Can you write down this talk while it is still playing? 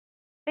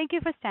Thank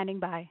you for standing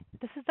by.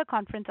 This is the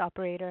conference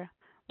operator.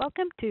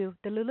 Welcome to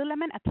the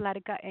Lululemon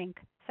Athletica Inc.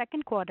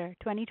 Second Quarter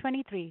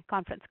 2023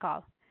 conference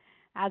call.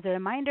 As a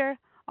reminder,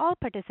 all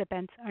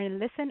participants are in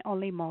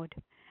listen-only mode,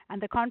 and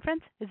the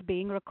conference is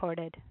being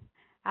recorded.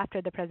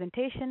 After the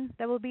presentation,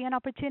 there will be an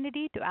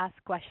opportunity to ask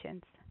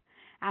questions.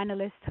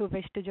 Analysts who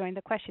wish to join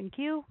the question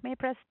queue may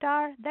press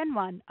star, then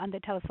one on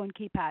the telephone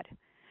keypad.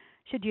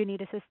 Should you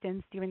need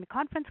assistance during the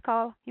conference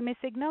call, you may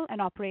signal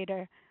an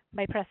operator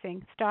by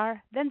pressing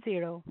star, then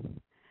zero.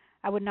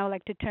 I would now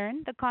like to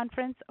turn the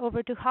conference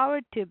over to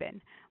Howard Tubin,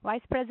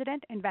 Vice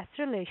President,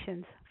 Investor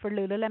Relations for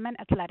Lululemon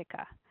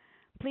Athletica.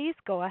 Please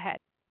go ahead.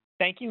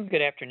 Thank you and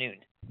good afternoon.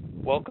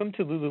 Welcome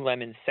to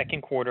Lululemon's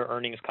second quarter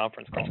earnings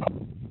conference call.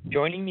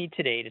 Joining me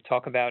today to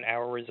talk about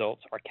our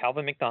results are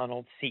Calvin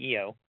McDonald,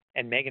 CEO,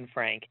 and Megan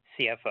Frank,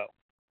 CFO.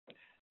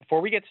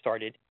 Before we get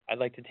started, I'd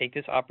like to take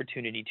this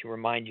opportunity to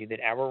remind you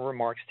that our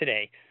remarks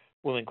today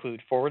will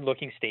include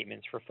forward-looking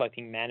statements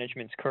reflecting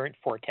management's current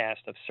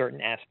forecast of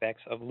certain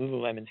aspects of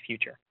Lululemon's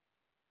future.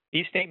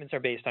 These statements are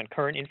based on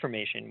current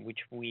information which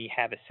we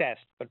have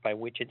assessed, but by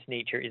which its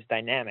nature is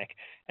dynamic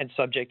and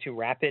subject to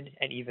rapid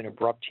and even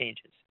abrupt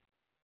changes.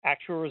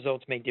 Actual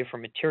results may differ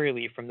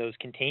materially from those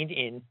contained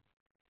in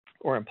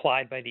or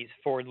implied by these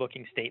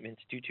forward-looking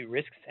statements due to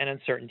risks and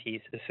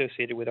uncertainties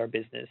associated with our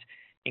business,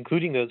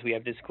 including those we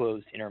have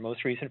disclosed in our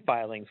most recent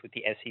filings with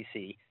the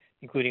SEC,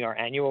 including our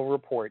annual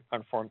report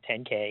on Form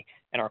 10-K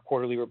and our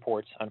quarterly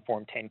reports on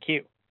Form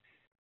 10-Q.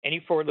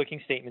 Any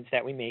forward-looking statements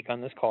that we make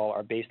on this call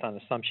are based on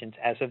assumptions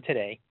as of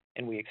today,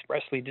 and we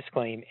expressly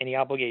disclaim any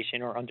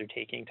obligation or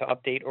undertaking to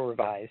update or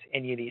revise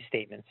any of these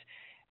statements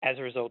as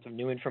a result of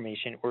new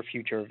information or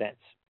future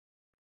events.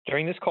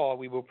 During this call,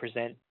 we will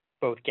present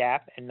both GAAP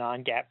and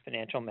non-GAAP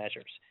financial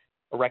measures.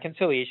 A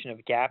reconciliation of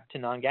GAAP to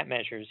non-GAAP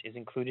measures is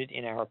included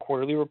in our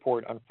quarterly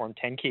report on Form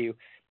 10-Q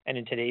and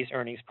in today's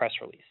earnings press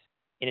release.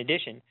 In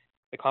addition,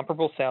 the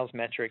comparable sales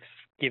metrics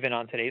given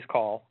on today's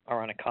call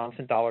are on a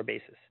constant dollar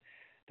basis.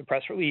 The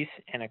press release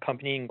and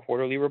accompanying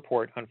quarterly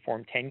report on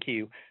Form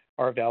 10-Q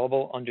are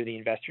available under the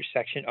Investors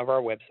section of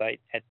our website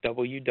at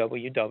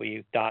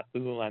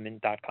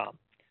www.lululemon.com.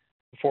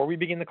 Before we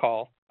begin the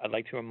call, I'd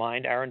like to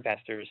remind our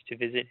investors to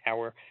visit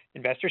our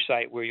investor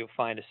site where you'll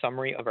find a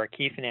summary of our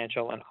key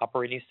financial and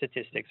operating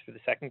statistics for the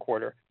second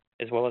quarter,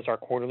 as well as our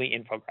quarterly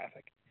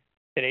infographic.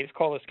 Today's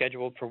call is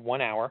scheduled for 1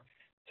 hour,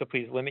 so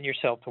please limit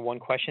yourself to one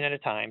question at a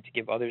time to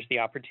give others the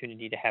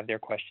opportunity to have their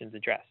questions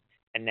addressed.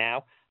 And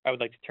now, I would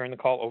like to turn the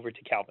call over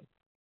to Calvin.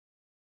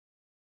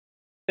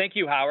 Thank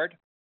you, Howard.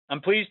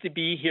 I'm pleased to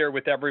be here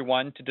with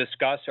everyone to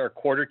discuss our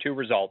Quarter 2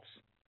 results.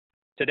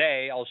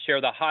 Today, I'll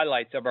share the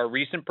highlights of our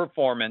recent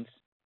performance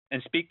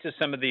and speak to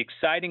some of the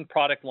exciting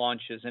product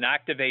launches and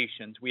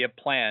activations we have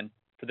planned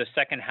for the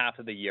second half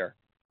of the year.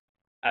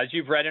 As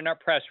you've read in our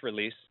press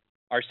release,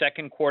 our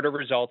second quarter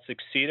results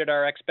exceeded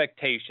our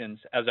expectations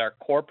as our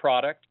core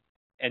product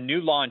and new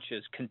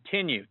launches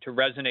continue to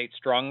resonate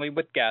strongly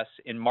with guests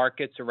in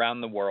markets around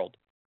the world.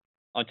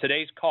 On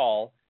today's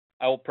call,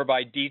 I will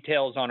provide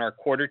details on our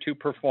Quarter 2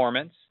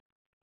 performance.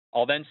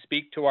 I'll then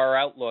speak to our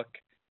outlook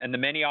and the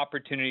many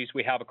opportunities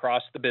we have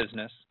across the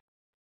business.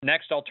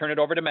 Next, I'll turn it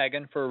over to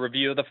Megan for a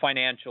review of the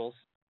financials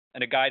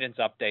and a guidance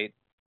update,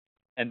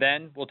 and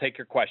then we'll take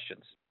your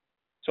questions.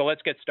 So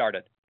let's get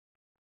started.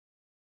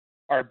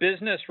 Our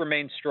business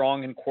remained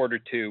strong in Quarter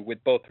 2,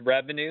 with both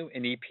revenue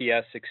and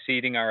EPS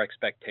exceeding our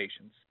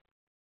expectations.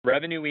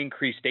 Revenue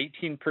increased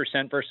 18%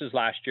 versus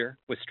last year,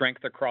 with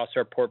strength across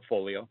our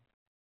portfolio.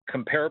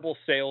 Comparable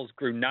sales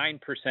grew 9%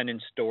 in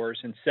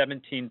stores and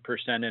 17%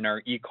 in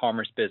our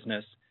e-commerce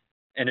business,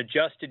 and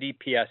adjusted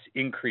EPS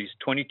increased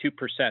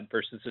 22%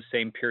 versus the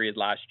same period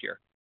last year.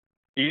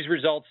 These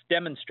results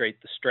demonstrate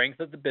the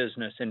strength of the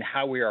business and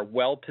how we are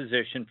well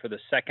positioned for the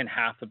second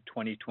half of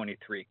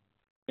 2023.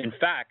 In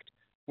fact,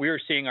 we are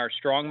seeing our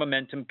strong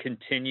momentum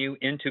continue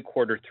into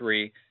Quarter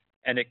 3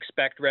 and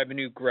expect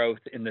revenue growth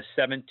in the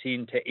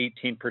 17 to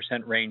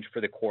 18% range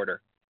for the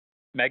quarter.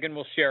 Megan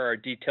will share our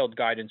detailed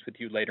guidance with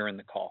you later in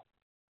the call.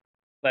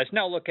 Let's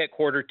now look at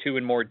Quarter 2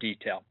 in more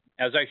detail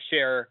as I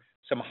share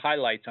some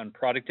highlights on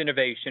product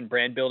innovation,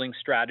 brand building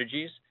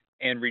strategies,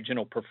 and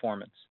regional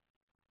performance.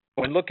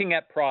 When looking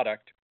at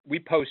product, we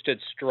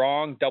posted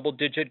strong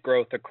double-digit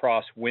growth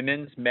across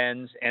women's,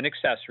 men's, and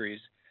accessories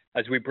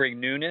as we bring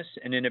newness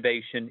and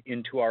innovation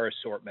into our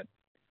assortment.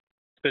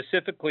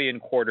 Specifically in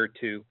Quarter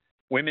 2,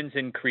 women's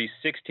increased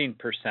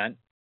 16%,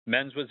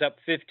 men's was up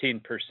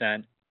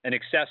 15%, and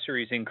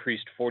accessories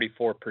increased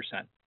 44%.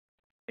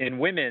 In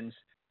women's,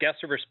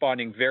 guests are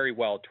responding very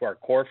well to our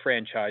core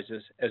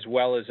franchises as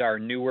well as our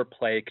newer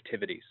play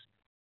activities.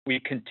 We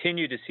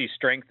continue to see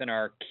strength in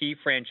our key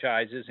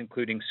franchises,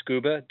 including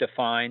Scuba,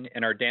 Define,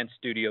 and our Dance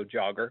Studio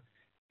Jogger.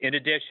 In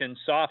addition,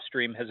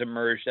 Softstream has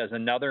emerged as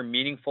another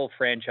meaningful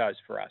franchise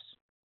for us.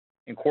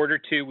 In Quarter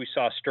 2, we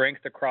saw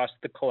strength across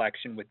the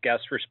collection, with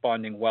guests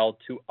responding well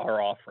to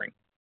our offering.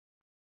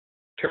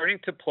 Turning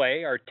to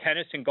play, our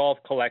tennis and golf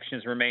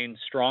collections remain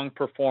strong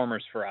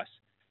performers for us,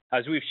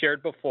 As we've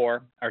shared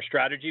before, our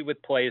strategy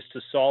with Play is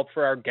to solve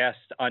for our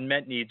guests'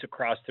 unmet needs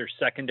across their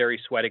secondary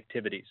sweat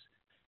activities.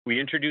 We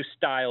introduce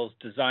styles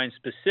designed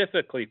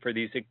specifically for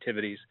these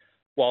activities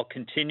while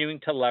continuing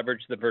to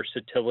leverage the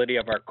versatility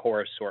of our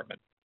core assortment.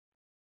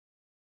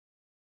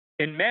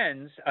 In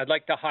men's, I'd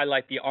like to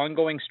highlight the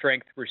ongoing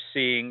strength we're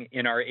seeing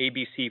in our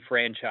ABC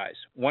franchise,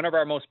 one of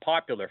our most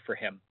popular for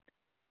him.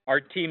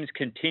 Our teams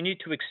continue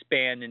to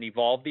expand and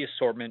evolve the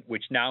assortment,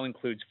 which now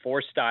includes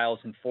 4 styles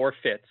and 4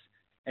 fits,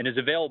 and is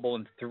available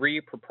in 3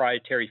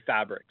 proprietary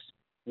fabrics,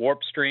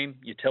 Warpstream,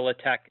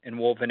 Utilitech, and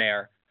Woven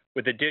Air,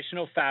 with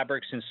additional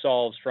fabrics and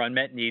solves for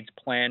unmet needs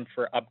planned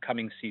for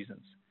upcoming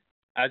seasons.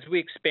 As we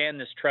expand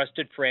this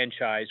trusted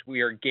franchise,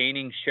 we are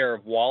gaining share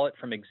of wallet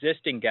from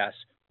existing guests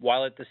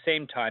while at the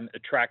same time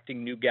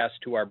attracting new guests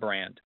to our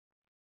brand.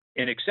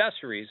 In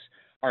accessories,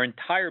 our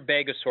entire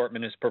bag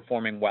assortment is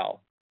performing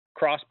well.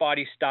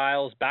 Crossbody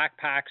styles,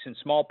 backpacks, and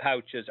small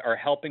pouches are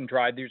helping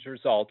drive these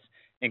results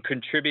and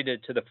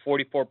contributed to the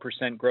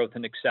 44% growth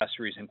in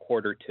accessories in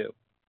quarter 2.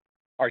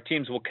 Our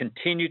teams will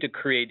continue to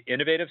create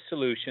innovative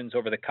solutions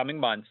over the coming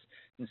months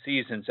and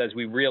seasons as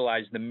we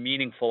realize the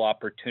meaningful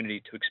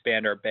opportunity to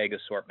expand our bag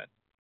assortment.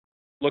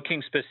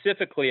 Looking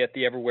specifically at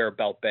the Everywhere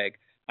Belt Bag,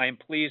 I am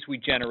pleased we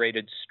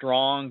generated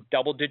strong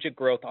double-digit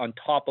growth on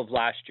top of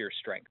last year's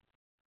strength.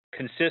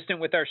 Consistent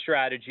with our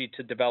strategy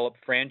to develop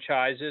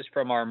franchises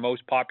from our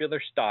most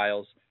popular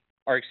styles,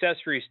 our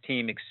accessories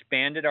team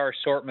expanded our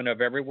assortment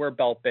of Everywhere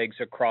Belt Bags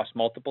across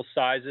multiple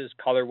sizes,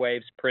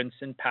 colorways, prints,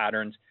 and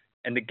patterns,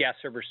 and the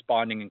guests are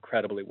responding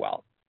incredibly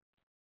well.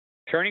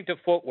 Turning to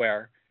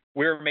footwear,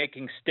 we're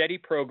making steady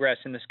progress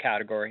in this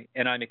category,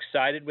 and I'm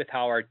excited with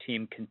how our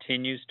team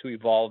continues to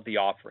evolve the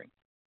offering.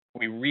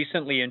 We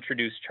recently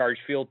introduced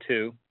Chargefield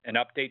 2, an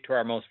update to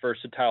our most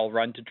versatile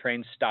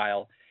run-to-train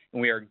style,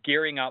 and we are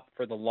gearing up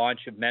for the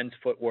launch of men's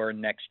footwear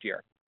next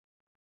year.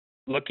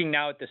 Looking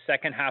now at the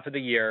second half of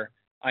the year,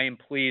 I am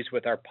pleased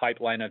with our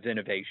pipeline of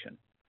innovation.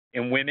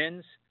 In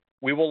women's,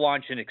 we will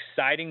launch an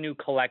exciting new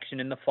collection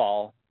in the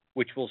fall,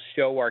 which will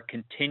show our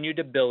continued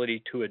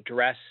ability to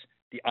address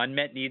the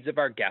unmet needs of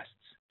our guests.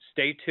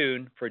 Stay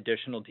tuned for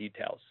additional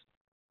details.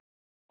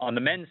 On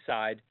the men's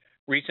side,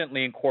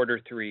 recently in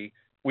quarter 3,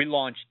 we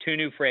launched 2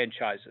 new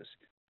franchises,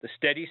 the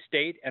Steady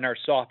State and our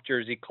Soft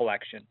Jersey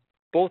collection,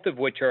 both of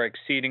which are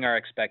exceeding our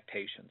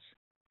expectations.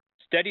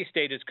 Steady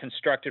State is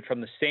constructed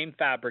from the same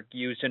fabric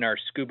used in our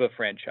Scuba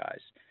franchise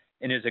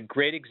and is a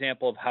great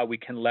example of how we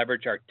can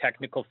leverage our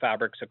technical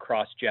fabrics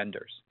across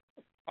genders.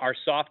 Our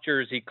Soft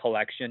Jersey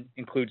collection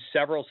includes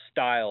several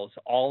styles,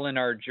 all in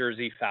our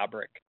jersey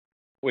fabric,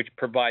 which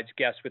provides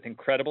guests with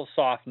incredible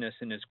softness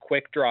and is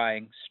quick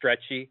drying,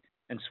 stretchy,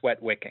 and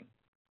sweat wicking.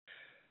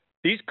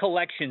 These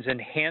collections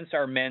enhance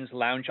our men's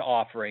lounge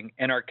offering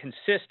and are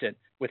consistent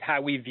with how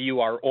we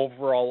view our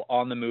overall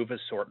on-the-move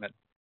assortment.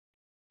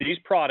 These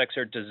products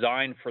are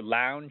designed for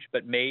lounge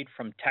but made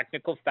from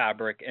technical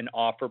fabric and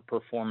offer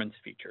performance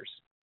features.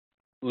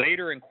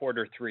 Later in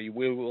quarter 3,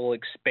 we will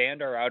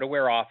expand our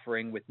outerwear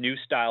offering with new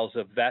styles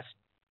of vests,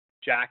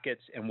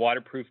 jackets, and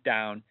waterproof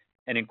down,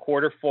 and in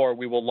quarter 4,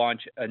 we will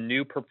launch a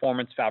new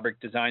performance fabric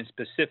designed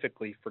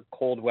specifically for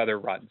cold weather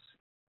runs.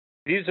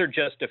 These are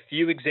just a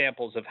few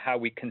examples of how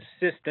we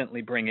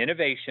consistently bring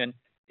innovation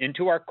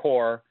into our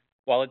core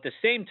while at the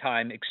same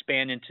time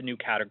expand into new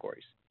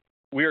categories.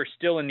 We are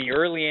still in the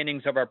early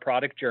innings of our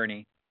product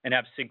journey and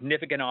have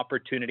significant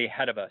opportunity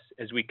ahead of us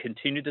as we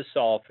continue to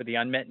solve for the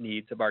unmet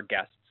needs of our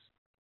guests.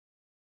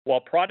 While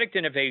product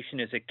innovation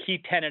is a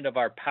key tenet of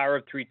our Power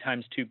of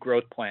 3x2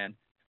 growth plan,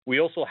 we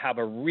also have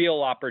a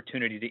real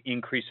opportunity to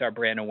increase our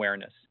brand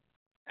awareness.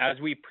 As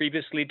we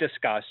previously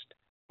discussed,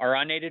 our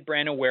unaided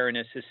brand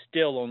awareness is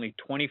still only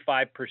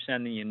 25%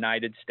 in the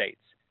United States,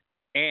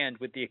 and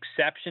with the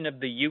exception of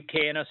the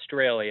UK and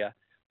Australia,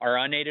 our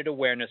unaided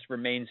awareness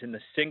remains in the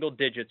single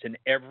digits in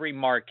every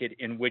market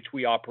in which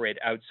we operate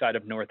outside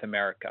of North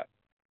America.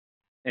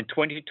 In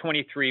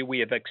 2023, we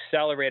have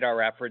accelerated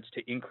our efforts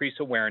to increase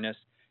awareness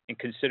and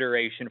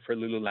consideration for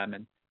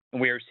Lululemon,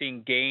 and we are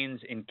seeing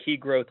gains in key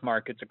growth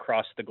markets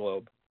across the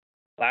globe.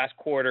 Last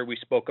quarter, we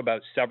spoke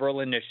about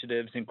several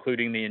initiatives,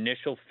 including the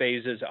initial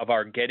phases of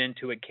our Get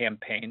Into It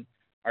campaign,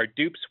 our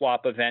Dupe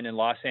Swap event in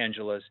Los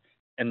Angeles,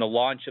 and the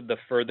launch of the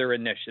Further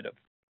initiative.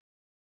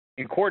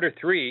 In quarter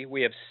 3,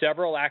 we have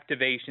several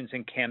activations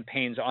and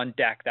campaigns on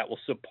deck that will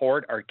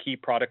support our key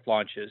product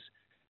launches,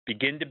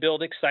 begin to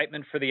build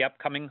excitement for the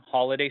upcoming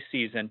holiday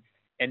season,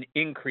 and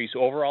increase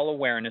overall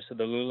awareness of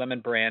the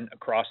Lululemon brand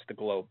across the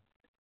globe.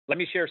 Let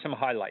me share some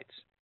highlights.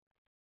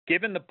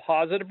 Given the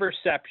positive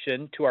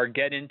reception to our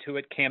Get Into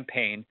It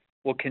campaign,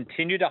 we'll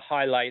continue to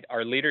highlight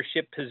our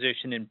leadership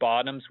position in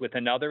bottoms with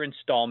another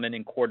installment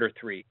in quarter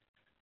 3.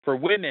 For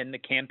women, the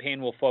campaign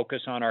will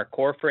focus on our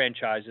core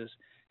franchises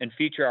and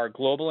feature our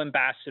global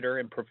ambassador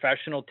and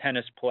professional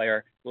tennis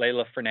player,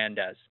 Leylah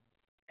Fernandez.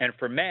 And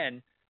for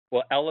men,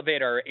 we'll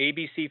elevate our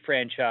ABC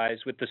franchise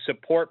with the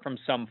support from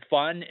some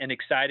fun and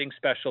exciting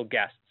special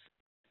guests.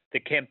 The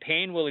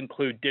campaign will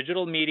include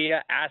digital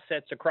media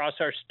assets across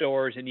our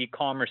stores and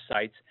e-commerce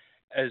sites,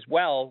 as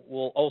well,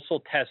 we'll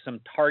also test some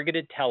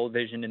targeted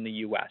television in the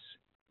U.S.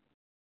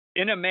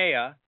 In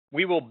EMEA,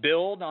 we will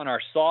build on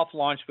our soft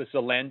launch with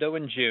Zalando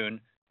in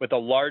June with a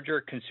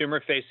larger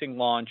consumer-facing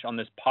launch on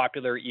this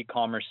popular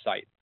e-commerce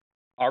site.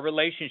 Our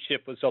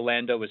relationship with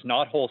Zalando is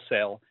not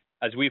wholesale,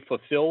 as we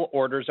fulfill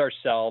orders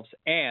ourselves,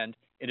 and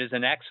it is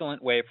an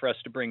excellent way for us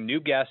to bring new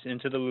guests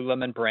into the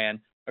Lululemon brand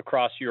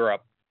across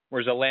Europe,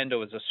 where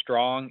Zalando is a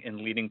strong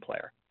and leading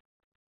player.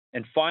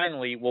 And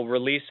finally, we'll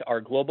release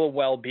our Global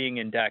Wellbeing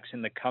Index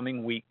in the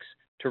coming weeks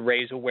to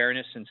raise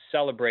awareness and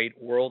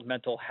celebrate World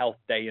Mental Health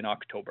Day in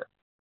October.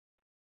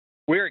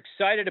 We're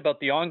excited about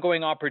the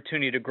ongoing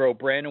opportunity to grow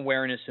brand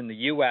awareness in the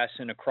U.S.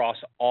 and across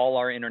all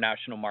our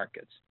international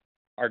markets.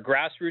 Our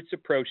grassroots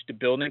approach to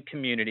building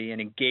community and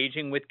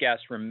engaging with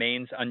guests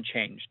remains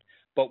unchanged,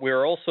 but we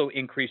are also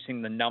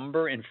increasing the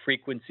number and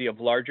frequency of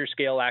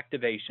larger-scale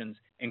activations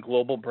and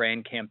global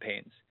brand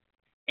campaigns.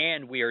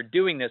 And we are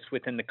doing this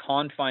within the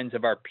confines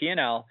of our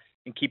P&L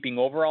and keeping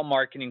overall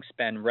marketing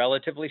spend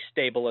relatively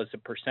stable as a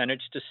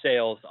percentage to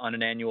sales on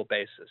an annual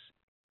basis.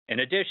 In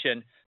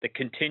addition, the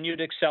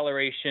continued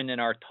acceleration in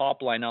our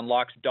top line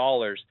unlocks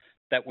dollars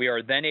that we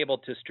are then able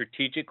to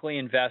strategically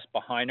invest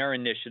behind our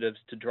initiatives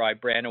to drive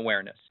brand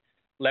awareness,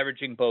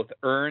 leveraging both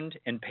earned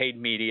and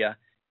paid media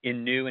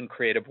in new and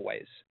creative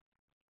ways.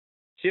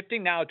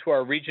 Shifting now to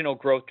our regional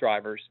growth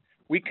drivers,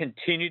 we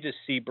continue to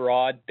see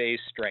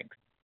broad-based strength.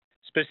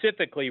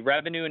 Specifically,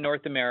 revenue in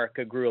North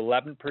America grew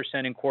 11%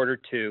 in quarter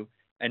two,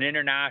 and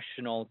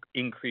international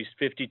increased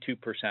 52%.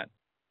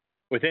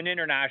 Within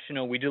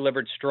international, we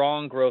delivered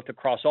strong growth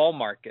across all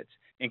markets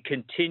and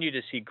continue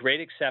to see great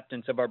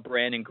acceptance of our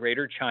brand in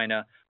Greater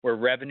China, where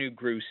revenue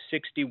grew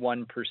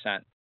 61%.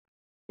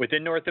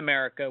 Within North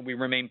America, we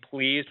remain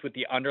pleased with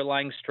the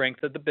underlying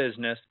strength of the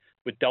business,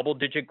 with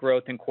double-digit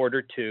growth in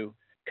quarter two,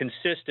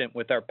 consistent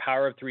with our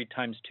Power of 3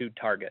 x 2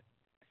 target.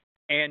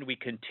 And we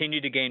continue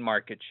to gain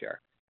market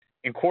share.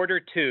 In quarter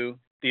two,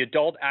 the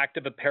adult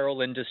active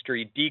apparel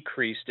industry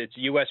decreased its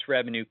U.S.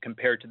 revenue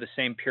compared to the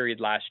same period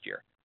last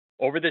year.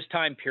 Over this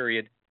time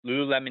period,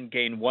 Lululemon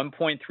gained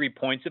 1.3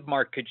 points of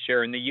market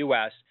share in the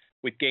U.S.,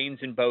 with gains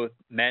in both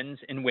men's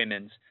and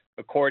women's,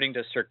 according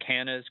to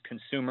Circana's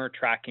consumer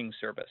tracking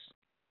service.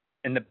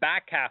 In the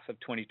back half of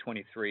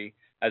 2023,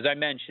 as I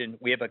mentioned,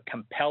 we have a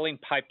compelling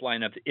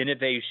pipeline of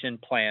innovation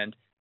planned.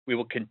 We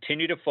will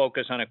continue to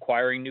focus on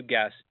acquiring new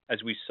guests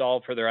as we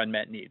solve for their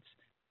unmet needs.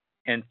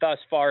 And thus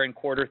far in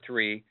quarter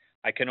three,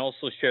 I can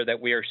also share that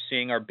we are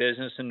seeing our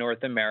business in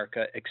North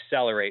America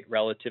accelerate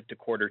relative to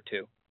quarter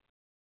two.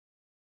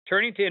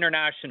 Turning to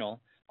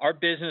international, our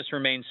business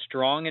remains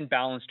strong and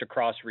balanced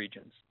across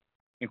regions.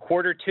 In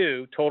quarter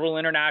two, total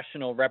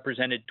international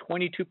represented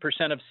 22%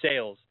 of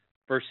sales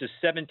versus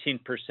 17%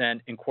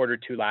 in quarter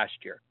two last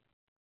year.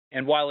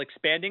 And while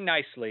expanding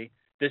nicely,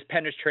 this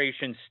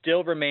penetration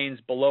still remains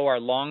below our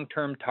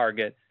long-term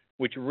target,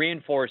 which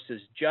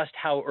reinforces just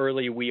how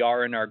early we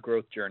are in our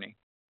growth journey.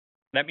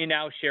 Let me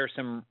now share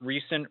some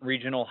recent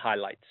regional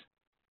highlights.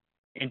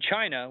 In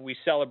China, we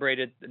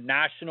celebrated the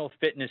National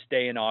Fitness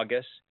Day in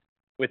August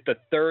with the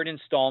third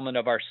installment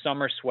of our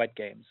Summer Sweat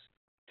Games.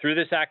 Through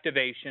this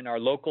activation, our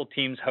local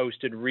teams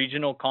hosted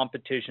regional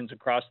competitions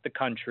across the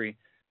country,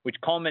 which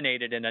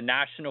culminated in a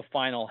national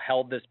final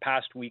held this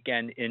past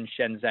weekend in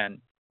Shenzhen.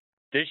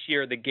 This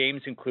year, the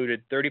games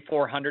included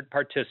 3,400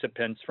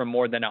 participants from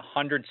more than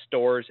 100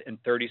 stores in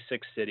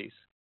 36 cities.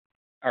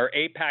 Our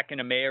APAC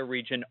and EMEA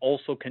region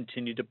also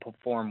continued to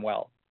perform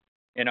well.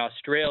 In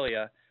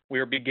Australia, we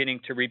are beginning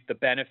to reap the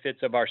benefits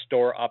of our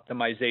store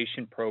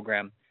optimization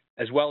program,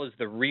 as well as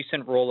the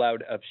recent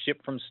rollout of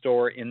Ship from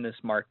Store in this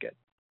market.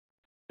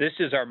 This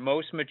is our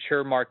most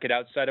mature market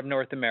outside of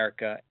North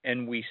America,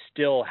 and we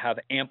still have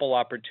ample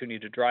opportunity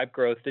to drive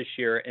growth this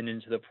year and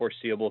into the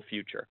foreseeable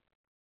future.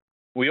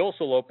 We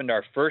also opened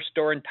our first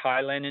store in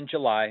Thailand in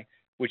July,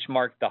 which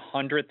marked the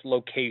 100th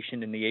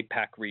location in the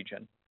APAC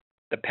region.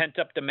 The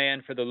pent-up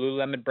demand for the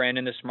Lululemon brand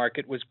in this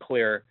market was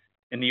clear,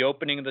 and the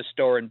opening of the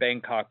store in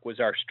Bangkok was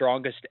our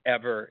strongest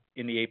ever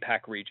in the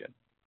APAC region.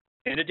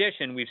 In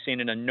addition, we've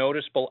seen a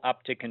noticeable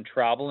uptick in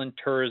travel and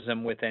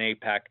tourism within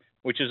APAC,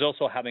 which is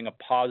also having a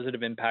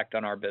positive impact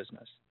on our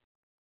business.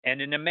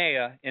 And in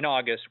EMEA, in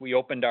August, we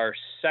opened our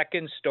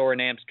second store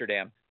in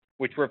Amsterdam,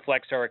 which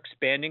reflects our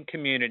expanding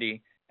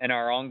community and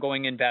our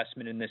ongoing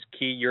investment in this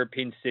key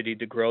European city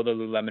to grow the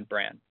Lululemon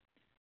brand.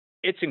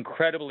 It's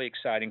incredibly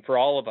exciting for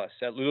all of us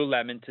at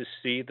Lululemon to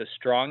see the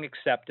strong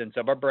acceptance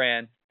of our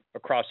brand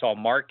across all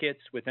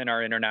markets within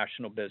our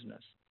international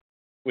business.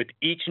 With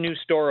each new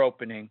store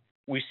opening,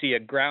 we see a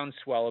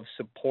groundswell of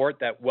support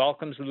that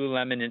welcomes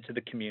Lululemon into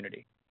the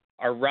community.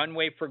 Our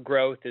runway for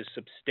growth is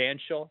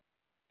substantial,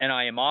 and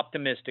I am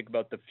optimistic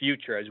about the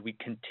future as we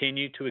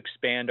continue to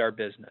expand our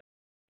business.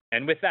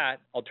 And with that,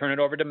 I'll turn it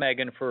over to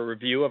Megan for a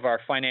review of our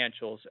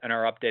financials and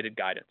our updated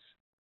guidance.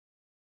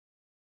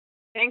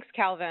 Thanks,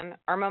 Calvin.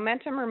 Our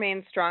momentum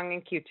remains strong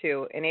in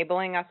Q2,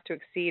 enabling us to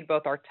exceed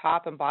both our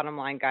top and bottom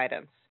line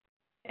guidance.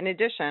 In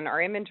addition,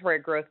 our inventory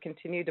growth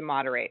continued to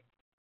moderate,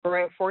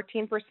 growing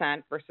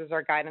 14% versus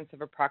our guidance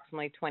of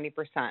approximately 20%.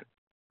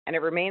 and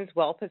it remains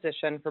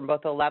well-positioned from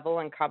both a level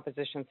and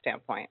composition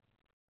standpoint.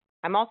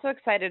 I'm also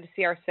excited to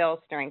see our sales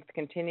strength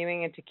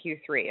continuing into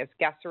Q3 as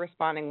guests are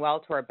responding well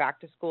to our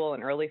back-to-school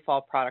and early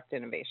fall product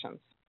innovations.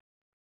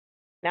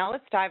 Now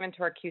let's dive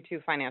into our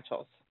Q2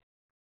 financials.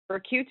 For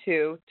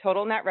Q2,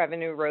 total net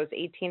revenue rose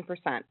 18%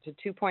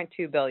 to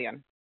 $2.2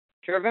 billion,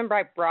 driven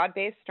by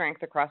broad-based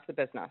strength across the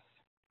business.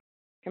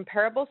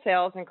 Comparable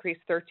sales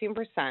increased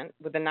 13%,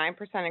 with a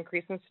 9%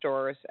 increase in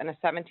stores and a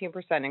 17%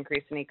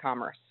 increase in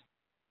e-commerce.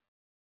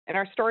 In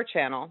our store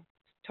channel,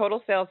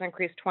 total sales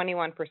increased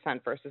 21%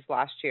 versus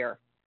last year.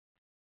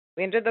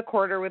 We ended the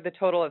quarter with a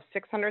total of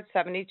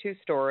 672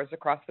 stores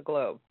across the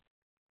globe.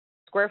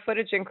 Square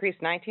footage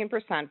increased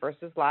 19%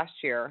 versus last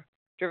year,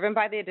 driven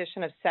by the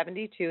addition of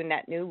 72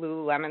 net new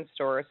Lululemon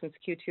stores since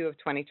Q2 of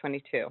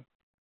 2022.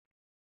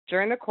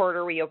 During the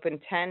quarter, we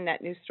opened 10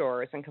 net new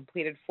stores and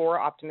completed 4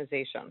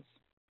 optimizations.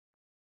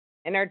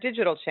 In our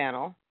digital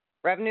channel,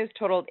 revenues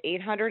totaled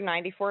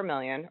 $894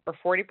 million, or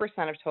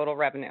 40% of total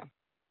revenue.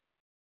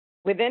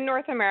 Within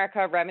North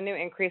America, revenue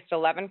increased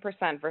 11%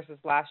 versus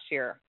last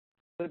year.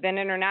 Within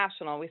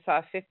international, we saw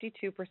a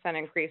 52%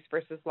 increase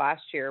versus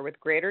last year, with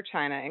Greater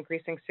China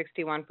increasing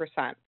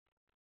 61%.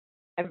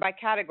 And by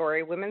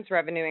category, women's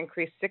revenue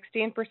increased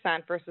 16%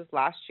 versus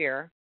last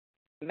year,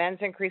 men's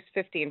increased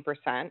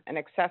 15%, and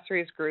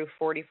accessories grew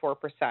 44%.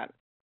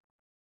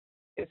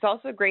 It's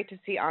also great to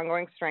see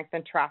ongoing strength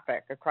in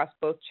traffic across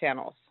both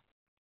channels.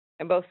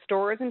 In both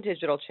stores and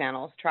digital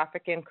channels,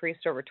 traffic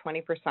increased over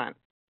 20%.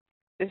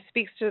 This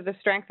speaks to the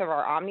strength of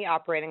our omni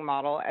operating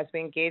model as we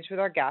engage with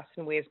our guests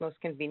in ways most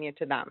convenient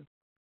to them.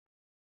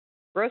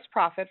 Gross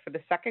profit for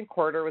the second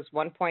quarter was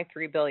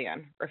 $1.3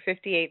 billion, or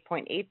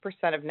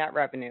 58.8% of net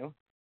revenue,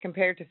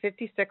 compared to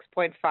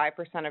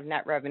 56.5% of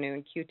net revenue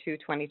in Q2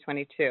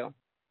 2022.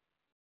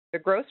 The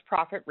gross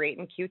profit rate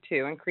in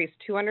Q2 increased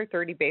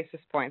 230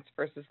 basis points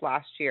versus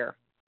last year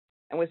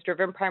and was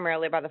driven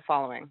primarily by the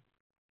following: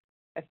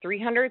 a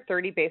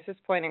 330 basis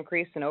point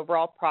increase in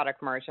overall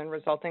product margin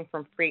resulting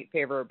from freight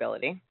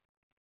favorability.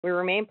 We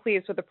remain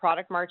pleased with the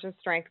product margin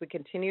strength we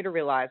continue to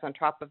realize on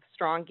top of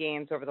strong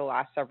gains over the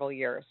last several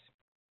years.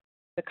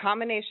 The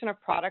combination of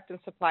product and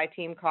supply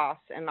team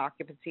costs and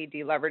occupancy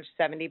deleveraged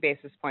 70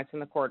 basis points in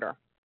the quarter,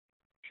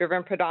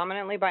 driven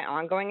predominantly by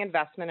ongoing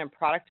investment in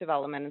product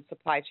development and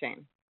supply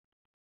chain.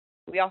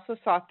 We also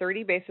saw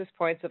 30 basis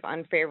points of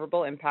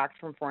unfavorable impact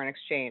from foreign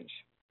exchange.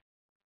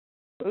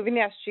 Moving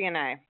to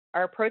SG&A,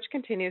 our approach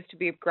continues to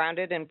be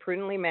grounded in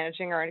prudently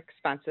managing our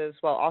expenses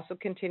while also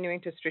continuing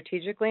to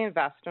strategically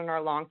invest in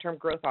our long-term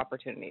growth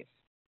opportunities.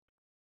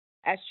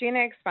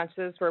 SG&A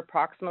expenses were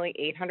approximately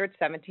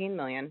 $817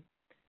 million,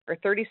 or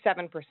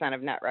 37%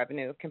 of net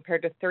revenue,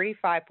 compared to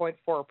 35.4%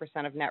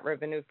 of net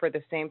revenue for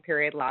the same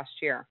period last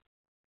year.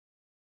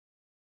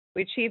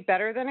 We achieved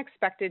better than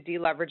expected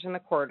deleverage in the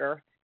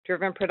quarter,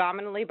 driven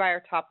predominantly by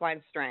our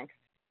top-line strength,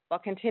 while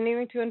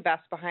continuing to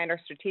invest behind our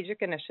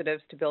strategic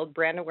initiatives to build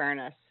brand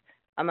awareness,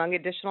 among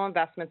additional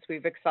investments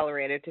we've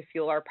accelerated to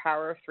fuel our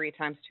Power of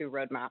 3x2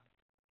 roadmap.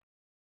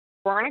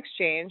 Foreign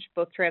exchange,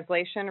 both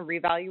translation and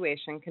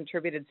revaluation,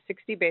 contributed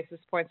 60 basis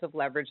points of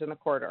leverage in the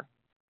quarter.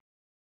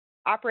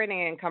 Operating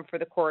income for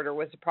the quarter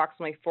was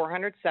approximately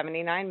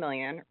 $479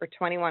 million, or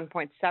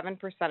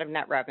 21.7% of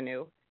net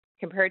revenue,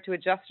 compared to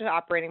adjusted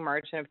operating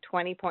margin of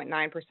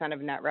 20.9%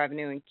 of net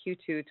revenue in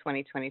Q2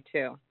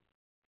 2022.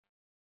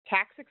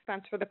 Tax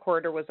expense for the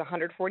quarter was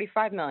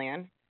 $145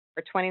 million,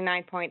 or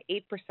 29.8%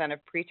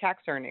 of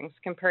pre-tax earnings,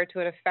 compared to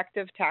an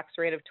effective tax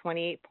rate of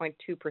 28.2%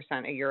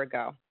 a year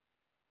ago.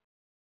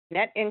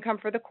 Net income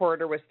for the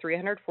quarter was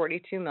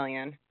 $342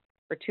 million,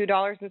 or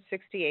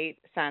 $2.68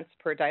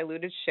 per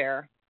diluted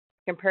share,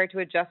 compared to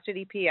adjusted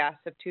EPS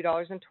of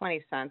 $2.20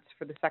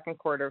 for the second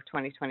quarter of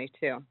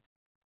 2022.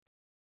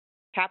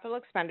 Capital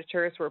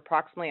expenditures were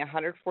approximately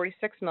 $146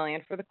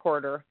 million for the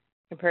quarter,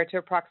 compared to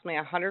approximately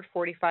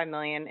 $145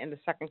 million in the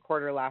second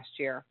quarter last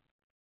year.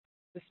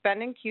 The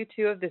spending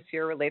Q2 of this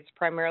year relates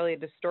primarily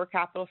to store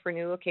capital for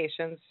new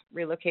locations,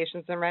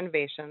 relocations and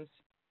renovations,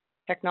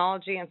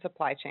 technology, and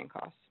supply chain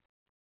costs.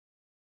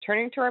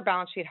 Turning to our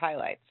balance sheet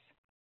highlights.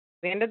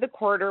 We ended the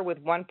quarter with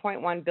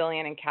 $1.1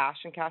 billion in cash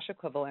and cash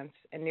equivalents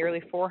and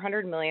nearly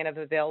 $400 million of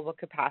available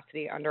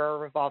capacity under our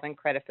revolving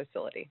credit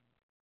facility.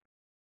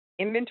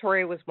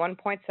 Inventory was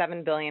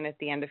 $1.7 billion at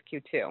the end of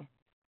Q2,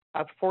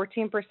 up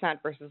 14%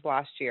 versus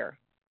last year.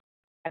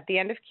 At the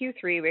end of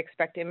Q3, we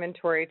expect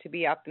inventory to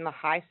be up in the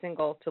high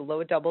single to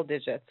low double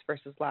digits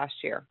versus last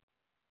year.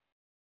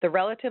 The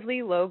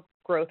relatively low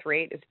growth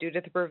rate is due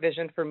to the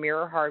provision for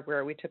mirror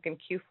hardware we took in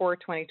Q4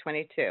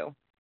 2022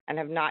 and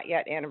have not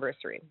yet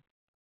anniversaried.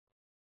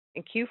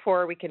 In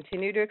Q4, we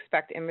continue to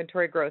expect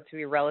inventory growth to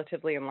be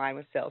relatively in line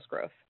with sales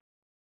growth.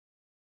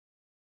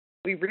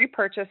 We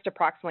repurchased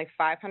approximately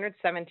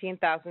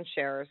 517,000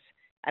 shares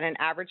at an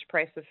average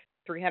price of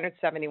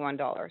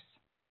 $371.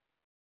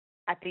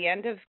 At the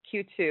end of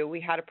Q2,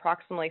 we had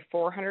approximately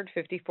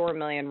 $454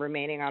 million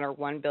remaining on our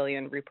 $1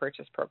 billion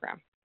repurchase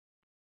program.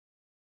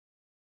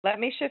 Let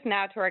me shift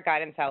now to our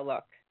guidance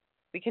outlook.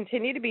 We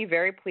continue to be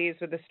very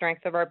pleased with the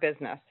strength of our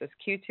business as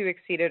Q2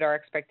 exceeded our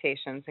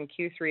expectations and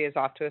Q3 is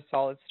off to a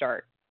solid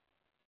start.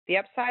 The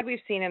upside we've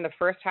seen in the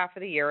first half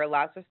of the year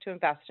allows us to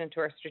invest into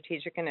our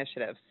strategic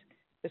initiatives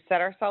to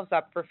set ourselves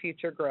up for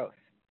future growth,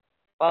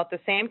 while at the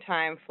same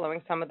time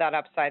flowing some of that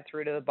upside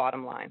through to the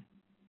bottom line.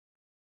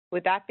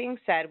 With that being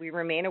said, we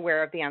remain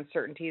aware of the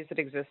uncertainties that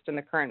exist in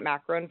the current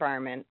macro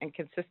environment, and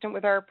consistent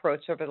with our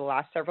approach over the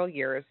last several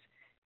years,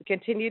 we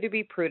continue to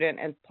be prudent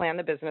and plan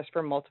the business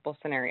for multiple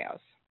scenarios.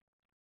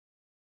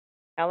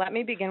 Now let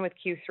me begin with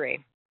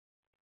Q3.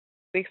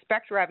 We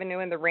expect revenue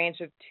in the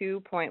range of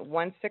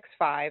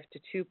 $2.165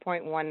 to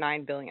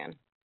 $2.19 billion,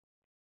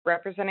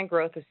 representing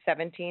growth of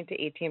 17 to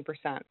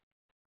 18%.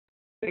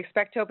 We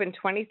expect to open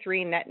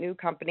 23 net new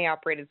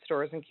company-operated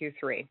stores in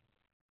Q3.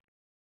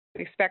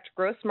 We expect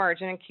gross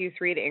margin in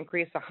Q3 to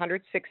increase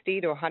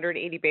 160 to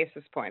 180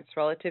 basis points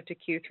relative to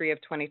Q3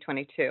 of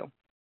 2022.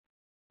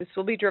 This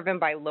will be driven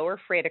by lower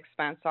freight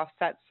expense,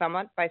 offset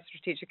somewhat by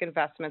strategic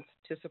investments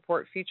to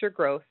support future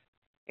growth,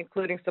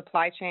 including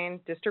supply chain,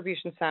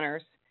 distribution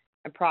centers,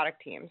 and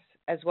product teams,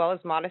 as well as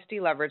modest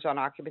leverage on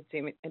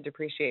occupancy and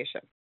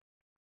depreciation.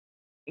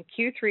 In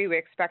Q3, we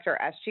expect our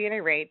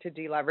SG&A rate to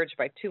deleverage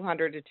by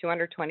 200 to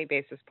 220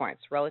 basis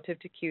points relative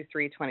to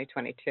Q3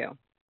 2022.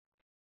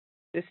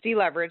 This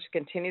deleverage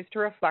continues to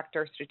reflect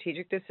our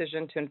strategic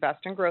decision to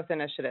invest in growth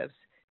initiatives,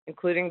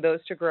 including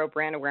those to grow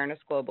brand awareness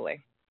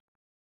globally.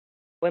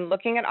 When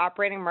looking at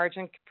operating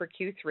margin for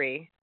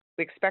Q3,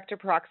 we expect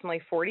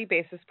approximately 40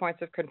 basis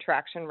points of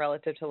contraction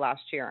relative to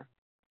last year.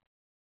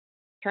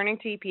 Turning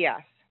to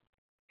EPS,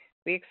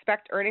 we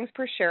expect earnings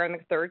per share in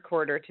the third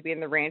quarter to be in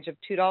the range of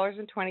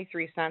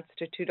 $2.23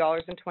 to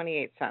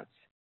 $2.28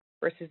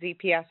 versus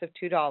EPS of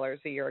 $2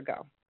 a year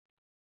ago.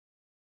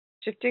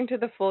 Shifting to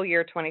the full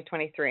year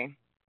 2023,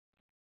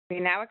 we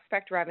now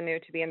expect revenue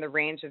to be in the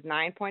range of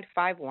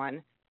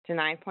 $9.51 to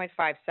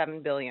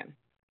 $9.57 billion.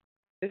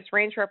 This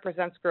range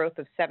represents growth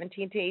of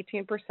 17 to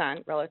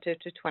 18% relative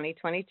to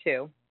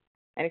 2022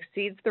 and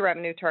exceeds the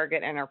revenue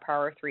target in our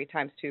Power of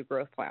 3x2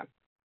 growth plan.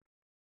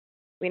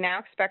 We now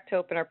expect to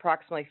open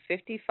approximately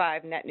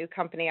 55 net new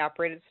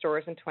company-operated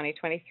stores in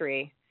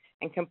 2023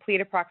 and complete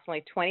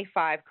approximately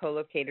 25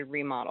 co-located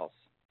remodels.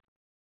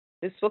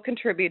 This will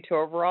contribute to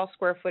overall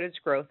square footage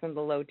growth in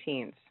the low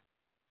teens.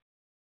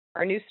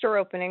 Our new store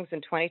openings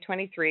in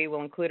 2023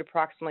 will include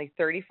approximately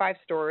 35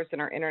 stores in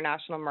our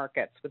international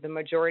markets, with the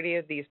majority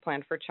of these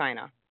planned for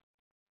China.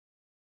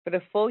 For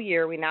the full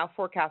year, we now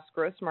forecast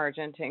gross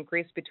margin to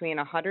increase between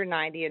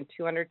 190 and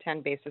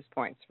 210 basis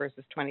points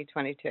versus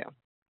 2022.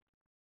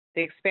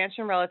 The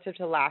expansion relative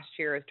to last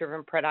year is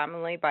driven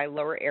predominantly by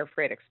lower air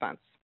freight expense.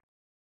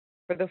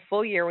 For the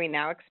full year, we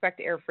now expect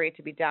air freight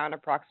to be down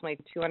approximately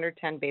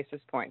 210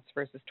 basis points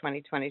versus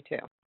 2022.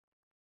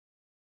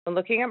 When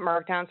looking at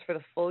markdowns for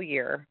the full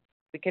year,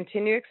 we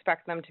continue to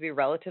expect them to be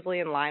relatively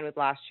in line with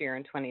last year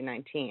in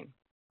 2019.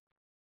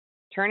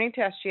 Turning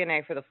to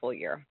SG&A for the full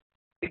year,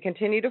 we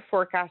continue to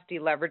forecast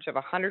deleverage of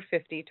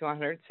 150 to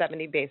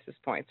 170 basis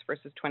points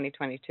versus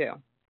 2022.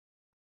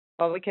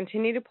 While we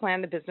continue to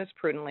plan the business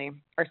prudently,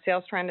 our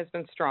sales trend has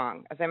been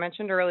strong. As I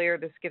mentioned earlier,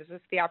 this gives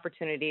us the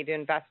opportunity to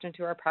invest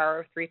into our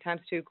Power of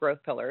 3x2 growth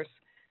pillars,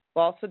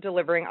 while also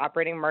delivering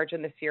operating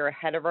margin this year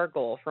ahead of our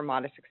goal for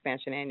modest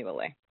expansion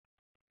annually.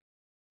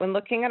 When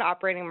looking at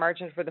operating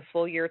margin for the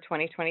full year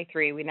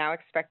 2023, we now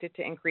expect it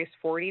to increase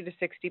 40 to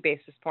 60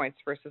 basis points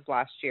versus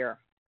last year.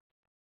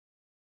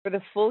 For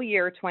the full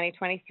year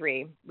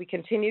 2023, we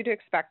continue to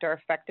expect our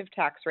effective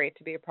tax rate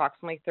to be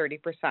approximately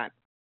 30%.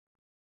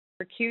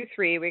 For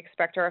Q3, we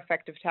expect our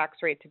effective tax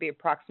rate to be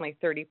approximately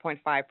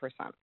 30.5%.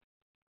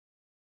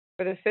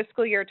 For the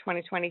fiscal year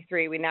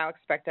 2023, we now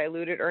expect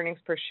diluted earnings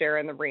per share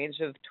in the range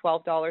of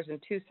 $12.02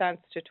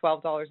 to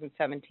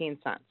 $12.17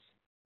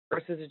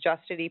 versus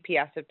adjusted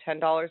EPS of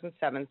 $10.07 in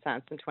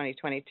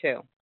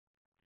 2022.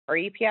 Our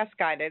EPS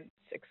guidance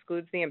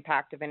excludes the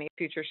impact of any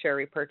future share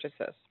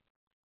repurchases.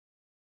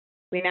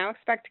 We now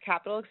expect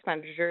capital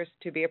expenditures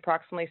to be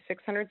approximately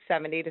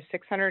 $670 to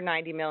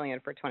 $690 million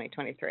for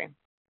 2023.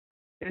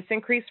 This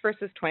increase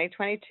versus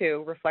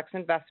 2022 reflects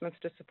investments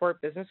to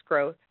support business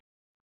growth,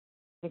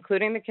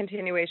 including the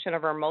continuation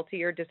of our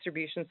multi-year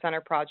distribution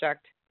center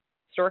project,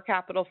 store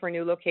capital for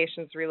new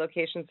locations,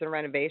 relocations, and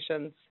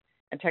renovations,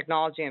 and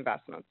technology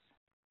investments.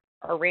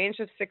 Our range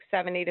of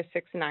 $670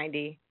 to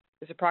 $690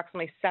 is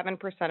approximately 7%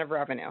 of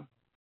revenue,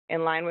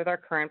 in line with our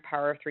current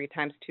Power of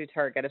 3x2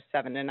 target of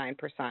 7 to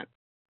 9%.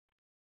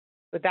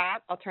 With that,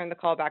 I'll turn the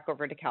call back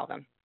over to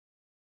Calvin.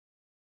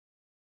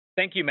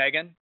 Thank you,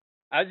 Megan.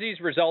 As these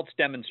results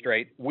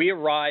demonstrate, we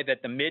arrive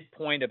at the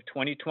midpoint of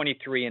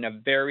 2023 in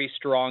a very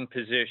strong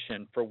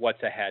position for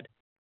what's ahead.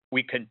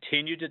 We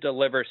continue to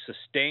deliver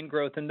sustained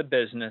growth in the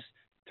business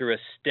through a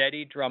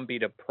steady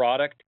drumbeat of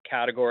product,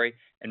 category,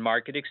 and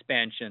market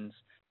expansions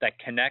that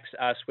connects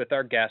us with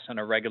our guests on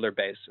a regular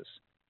basis.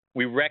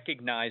 We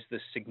recognize the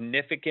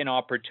significant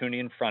opportunity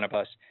in front of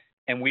us,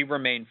 and we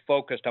remain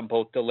focused on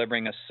both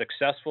delivering a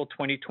successful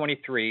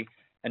 2023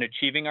 and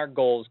achieving our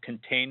goals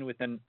contained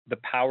within the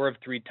Power of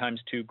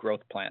 3x2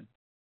 growth plan.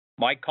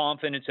 My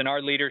confidence in our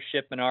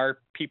leadership and our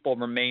people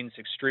remains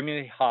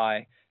extremely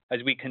high as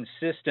we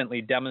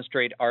consistently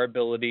demonstrate our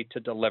ability to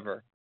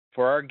deliver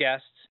for our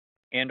guests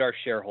and our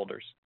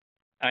shareholders.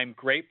 I'm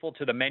grateful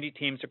to the many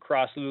teams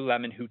across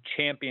Lululemon who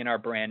champion our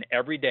brand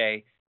every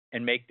day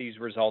and make these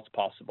results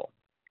possible.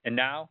 And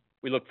now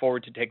we look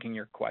forward to taking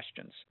your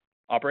questions.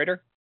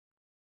 Operator?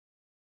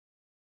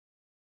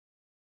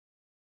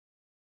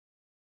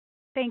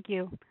 Thank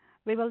you.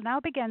 We will now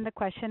begin the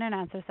question and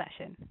answer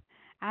session.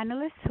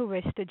 Analysts who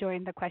wish to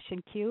join the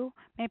question queue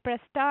may press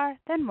star,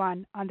 then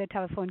one on their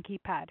telephone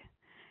keypad.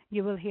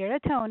 You will hear a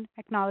tone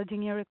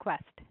acknowledging your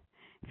request.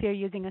 If you're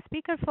using a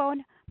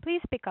speakerphone,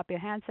 please pick up your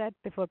handset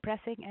before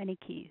pressing any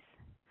keys.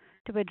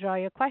 To withdraw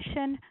your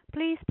question,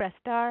 please press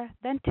star,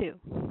 then two.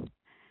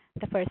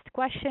 The first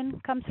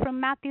question comes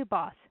from Matthew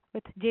Boss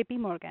with JP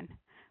Morgan.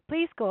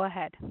 Please go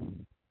ahead.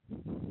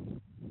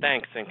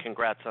 Thanks, and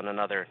congrats on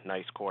another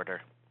nice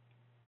quarter.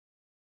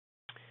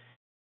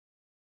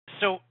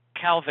 So,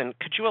 Calvin,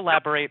 could you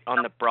elaborate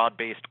on the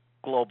broad-based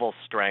global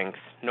strength,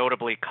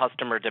 notably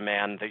customer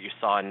demand that you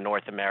saw in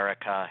North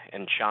America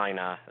and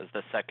China as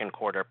the second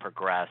quarter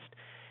progressed?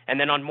 And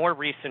then on more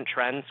recent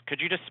trends,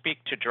 could you just speak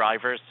to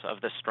drivers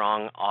of the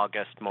strong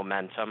August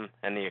momentum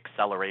and the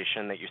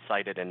acceleration that you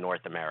cited in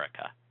North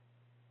America?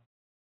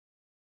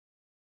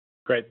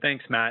 Great.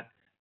 Thanks, Matt.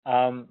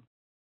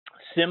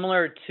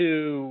 Similar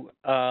to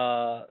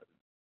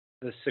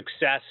the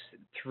success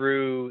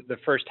through the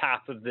first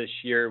half of this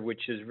year,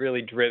 which is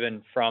really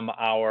driven from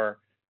our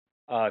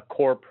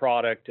core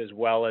product as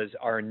well as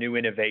our new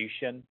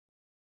innovation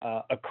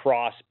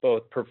across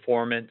both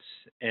performance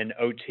and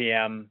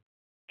OTM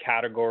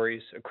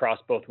categories, across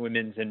both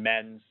women's and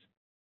men's.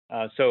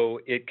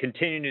 So it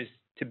continues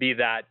to be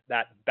that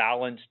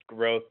balanced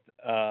growth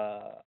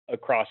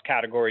across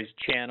categories,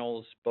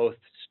 channels, both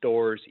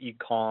stores,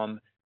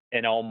 e-com,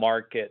 and all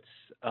markets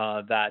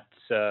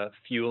that's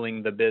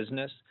fueling the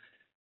business.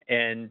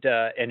 And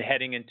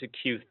heading into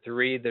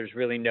Q3, there's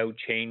really no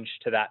change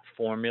to that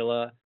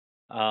formula.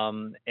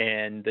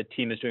 And the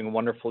team is doing a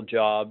wonderful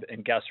job,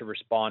 and guests are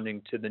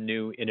responding to the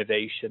new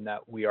innovation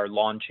that we are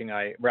launching.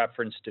 I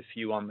referenced a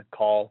few on the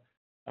call,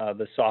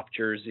 the soft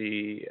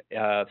jersey,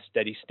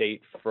 steady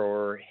state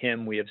for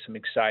him. We have some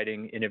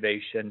exciting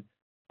innovation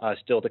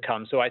still to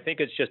come. So I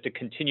think it's just a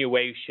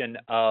continuation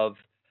of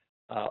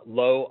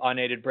low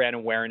unaided brand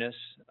awareness,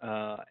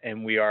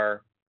 and we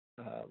are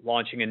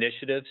launching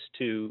initiatives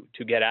to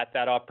get at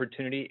that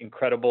opportunity,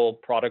 incredible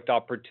product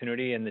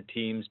opportunity, and the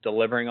team's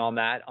delivering on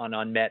that on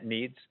unmet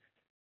needs.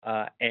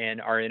 And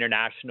our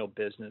international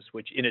business,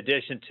 which in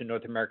addition to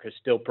North America is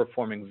still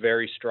performing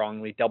very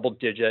strongly, double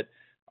digit,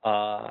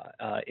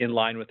 in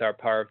line with our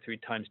Power of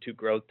 3x2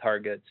 growth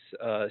targets,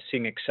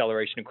 seeing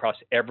acceleration across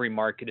every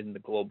market in the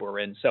globe we're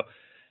in. So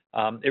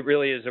it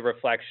really is a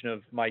reflection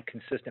of my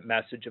consistent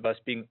message of us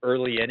being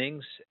early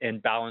innings and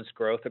balanced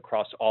growth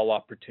across all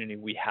opportunity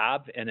we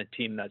have, and a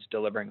team that's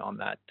delivering on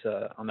that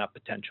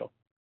potential.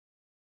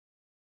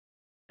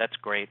 That's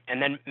great. And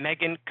then,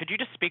 Megan, could you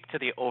just speak to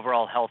the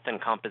overall health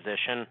and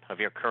composition of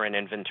your current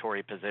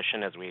inventory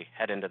position as we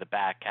head into the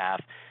back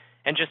half?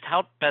 And just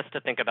how best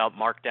to think about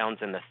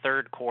markdowns in the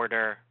third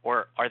quarter,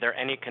 or are there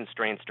any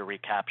constraints to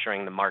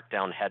recapturing the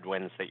markdown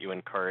headwinds that you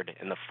incurred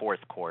in the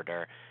fourth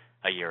quarter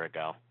a year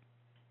ago?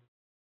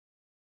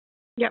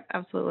 Yep,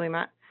 absolutely,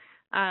 Matt.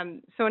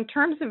 So in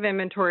terms of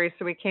inventory,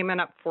 so we came in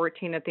up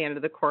 14 at the end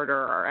of the quarter.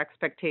 Our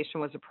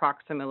expectation was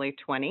approximately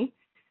 20.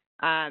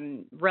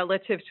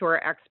 Relative to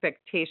our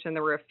expectation,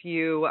 there were a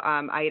few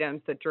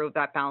items that drove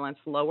that balance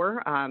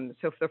lower.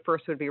 So the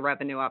first would be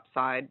revenue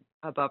upside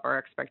above our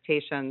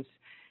expectations.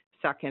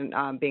 Second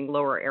being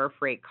lower air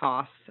freight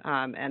costs,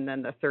 and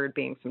then the third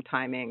being some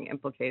timing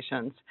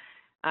implications.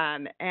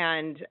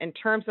 And in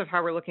terms of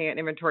how we're looking at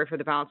inventory for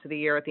the balance of the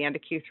year, at the end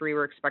of Q3,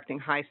 we're expecting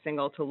high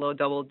single to low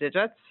double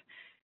digits.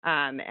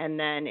 And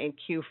then in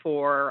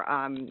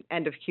Q4,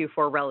 end of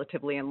Q4,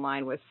 relatively in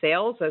line with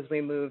sales as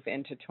we move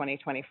into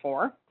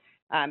 2024.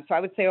 So I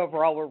would say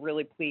overall, we're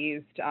really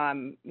pleased,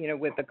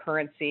 with the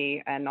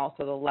currency and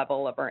also the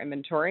level of our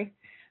inventory.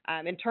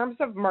 In terms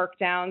of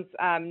markdowns,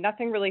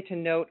 nothing really to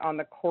note on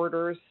the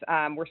quarters.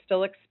 We're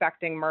still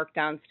expecting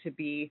markdowns to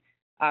be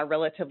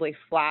relatively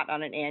flat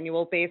on an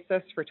annual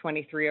basis for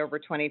 23 over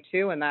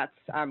 22, and that's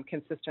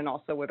consistent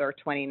also with our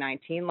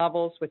 2019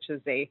 levels, which is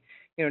a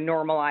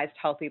normalized,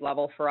 healthy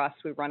level for us.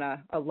 We run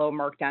a low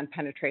markdown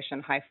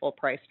penetration, high full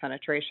price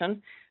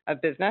penetration of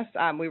business.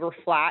 We were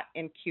flat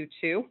in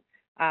Q2,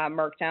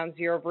 markdowns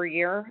year over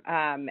year,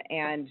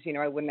 and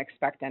I wouldn't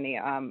expect any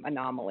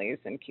anomalies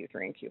in Q3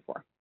 and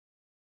Q4.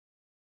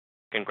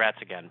 Congrats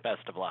again.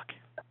 Best of luck.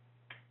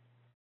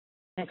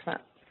 Thanks,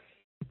 Matt.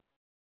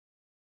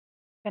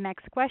 The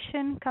next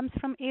question comes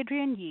from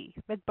Adrienne Yih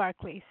with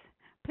Barclays.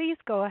 Please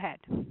go ahead.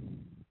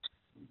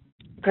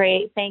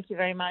 Great. Thank you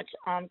very much.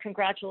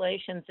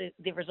 Congratulations.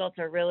 The results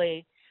are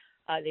really,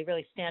 they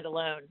really stand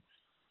alone.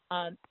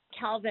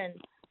 Calvin,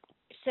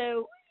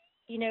 so,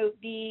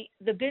 the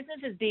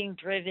business is being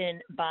driven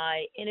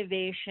by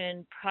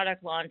innovation,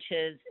 product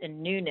launches,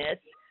 and newness,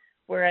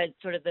 whereas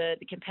sort of the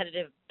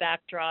competitive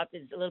backdrop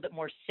is a little bit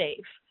more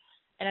safe.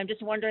 And I'm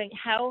just wondering,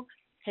 how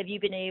have you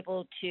been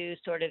able to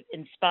sort of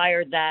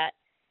inspire that?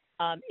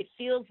 It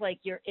feels like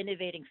you're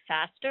innovating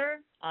faster.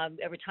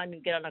 Every time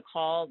you get on a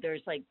call,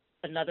 there's like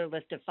another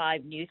list of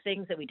 5 new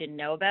things that we didn't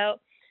know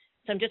about.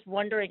 So I'm just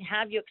wondering,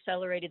 have you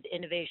accelerated the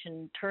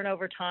innovation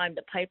turnover time,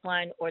 the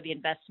pipeline, or the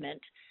investment?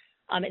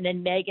 And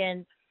then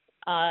Megan,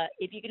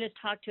 if you can just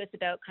talk to us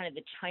about kind of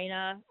the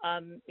China,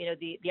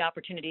 the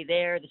opportunity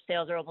there. The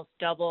sales are almost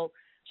double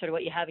sort of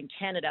what you have in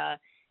Canada,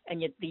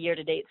 and yet the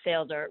year-to-date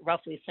sales are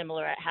roughly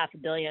similar at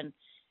 $500 million.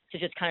 So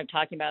just kind of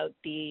talking about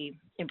the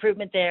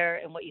improvement there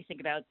and what you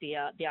think about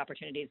the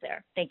opportunities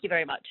there. Thank you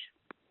very much.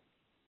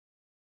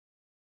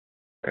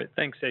 All right,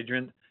 thanks,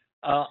 Adrienne.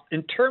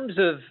 In terms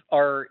of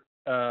our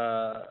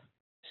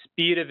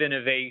speed of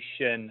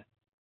innovation,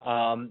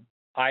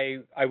 I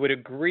would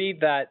agree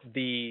that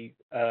the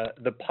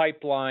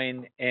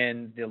pipeline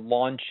and the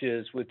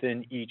launches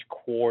within each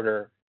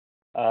quarter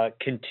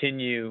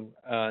continue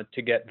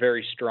to get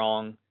very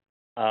strong,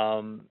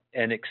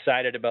 and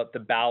excited about the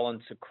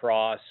balance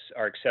across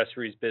our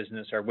accessories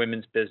business, our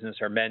women's business,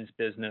 our men's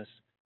business.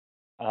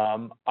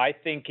 I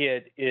think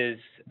it is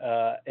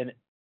an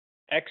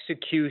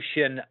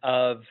execution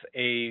of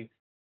a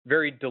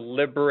very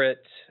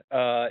deliberate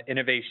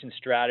innovation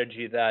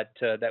strategy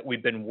that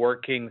we've been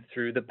working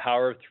through the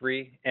Power of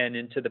Three and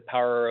into the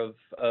Power of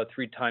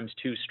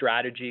 3x2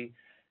 strategy.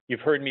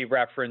 You've heard me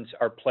reference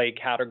our play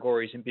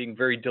categories and being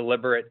very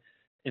deliberate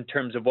in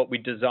terms of what we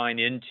design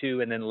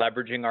into, and then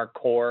leveraging our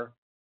core,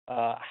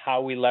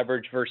 how we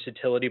leverage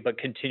versatility but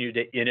continue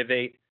to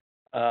innovate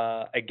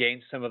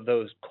against some of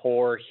those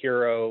core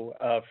hero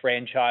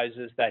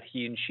franchises that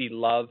he and she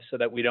love, so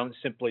that we don't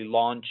simply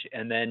launch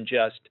and then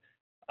just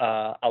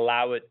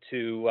allow it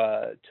to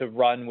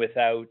run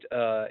without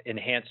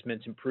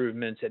enhancements,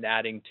 improvements, and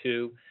adding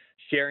to.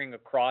 Sharing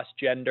across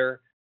gender.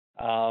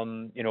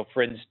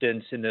 For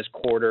instance, in this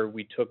quarter,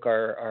 we took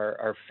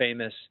our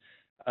famous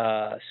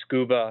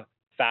scuba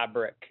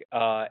fabric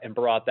and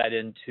brought that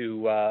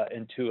into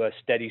a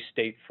steady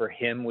state for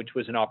him, which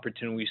was an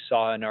opportunity we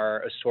saw in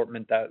our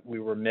assortment that we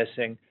were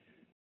missing.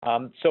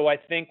 So I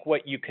think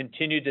what you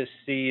continue to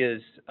see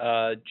is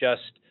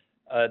just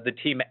the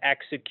team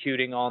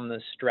executing on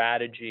the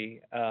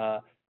strategy.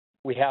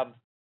 We have,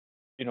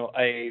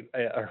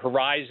 a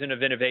horizon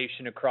of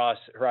innovation across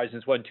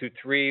horizons 1, 2,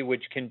 3,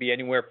 which can be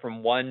anywhere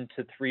from 1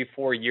 to 3,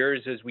 4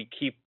 years as we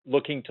keep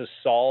looking to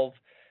solve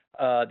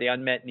the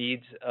unmet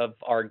needs of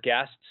our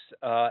guests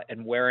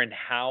and where and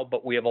how.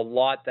 But we have a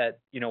lot that,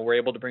 we're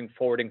able to bring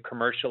forward and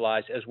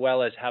commercialize, as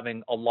well as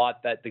having a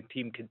lot that the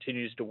team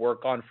continues to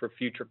work on for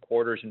future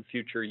quarters and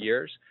future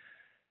years.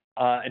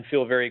 And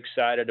feel very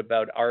excited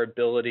about our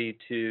ability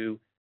to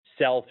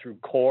sell through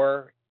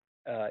core,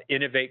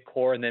 innovate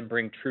core, and then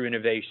bring true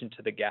innovation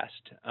to the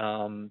guest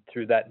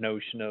through that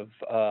notion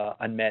of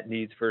unmet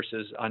needs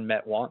versus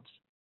unmet wants.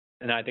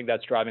 And I think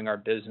that's driving our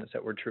business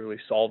that we're truly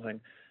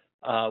solving,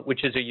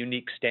 which is a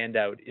unique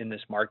standout in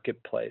this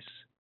marketplace.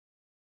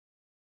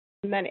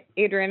 And then,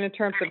 Adrienne, in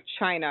terms of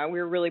China, we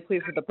were really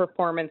pleased with the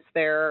performance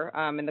there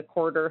in the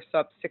quarter, so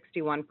up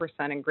 61%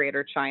 in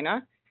Greater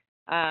China.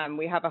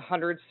 We have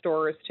 100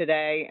 stores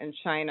today in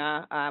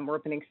China. We're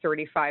opening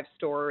 35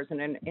 stores in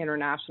an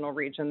international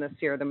region this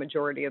year, the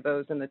majority of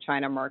those in the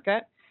China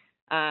market.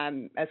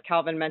 As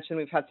Calvin mentioned,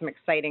 we've had some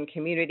exciting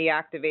community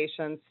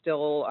activations,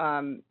 still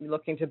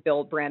looking to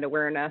build brand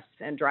awareness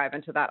and drive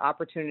into that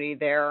opportunity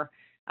there.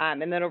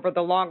 And then over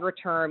the longer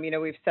term,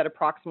 we've set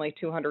approximately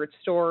 200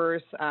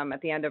 stores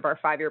at the end of our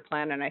 5-year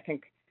plan, and I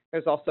think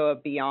there's also a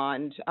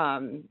beyond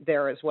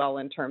there as well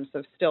in terms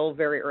of still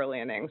very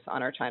early innings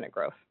on our China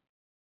growth.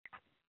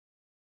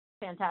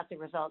 Fantastic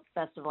results.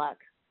 Best of luck.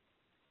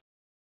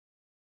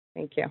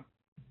 Thank you.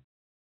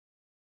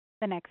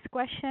 The next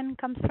question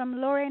comes from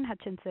Lorraine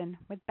Hutchinson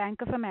with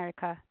Bank of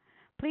America.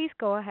 Please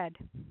go ahead.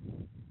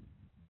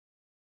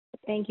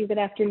 Thank you. Good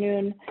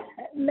afternoon.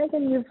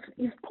 Megan,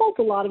 you've pulled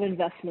a lot of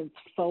investments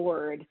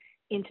forward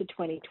into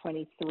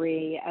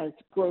 2023 as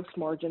gross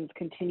margins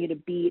continue to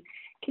beat.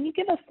 Can you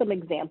give us some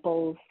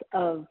examples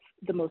of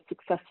the most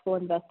successful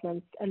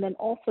investments, and then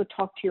also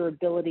talk to your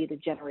ability to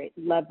generate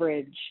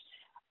leverage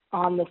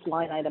on this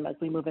line item as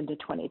we move into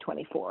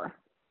 2024?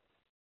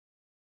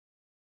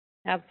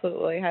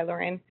 Absolutely. Hi,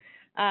 Lorraine.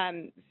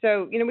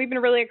 So, we've been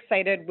really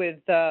excited with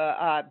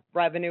the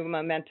revenue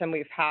momentum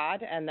we've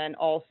had, and then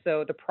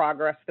also the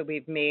progress that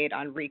we've made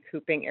on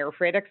recouping air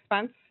freight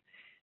expense.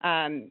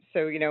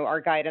 So,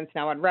 our guidance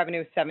now on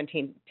revenue,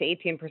 17 to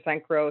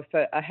 18% growth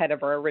ahead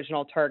of our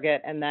original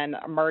target, and then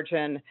a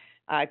margin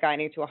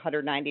guiding to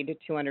 190 to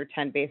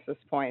 210 basis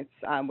points,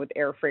 with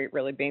air freight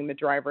really being the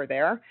driver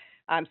there.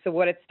 So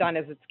what it's done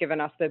is it's given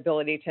us the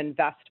ability to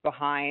invest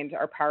behind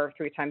our Power of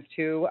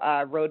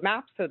 3x2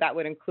 roadmap. So that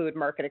would include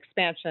market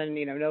expansion,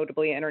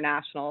 notably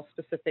international,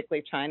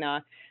 specifically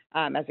China,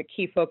 as a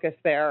key focus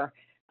there,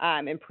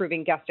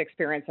 improving guest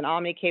experience and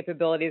omni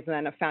capabilities, and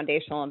then a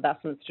foundational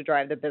investments to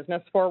drive the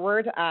business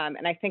forward.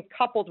 And I think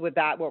coupled with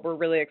that, what we're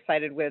really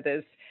excited with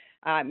is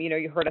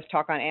You heard us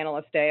talk on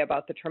Analyst Day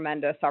about the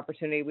tremendous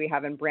opportunity we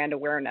have in brand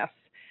awareness.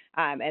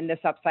 And this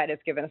upside has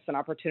given us an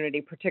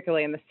opportunity,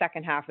 particularly in the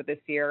second half of this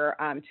year,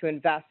 to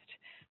invest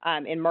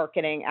in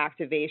marketing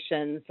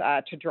activations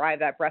to drive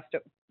that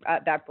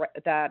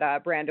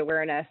brand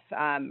awareness,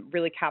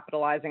 really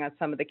capitalizing on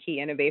some of the key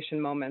innovation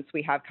moments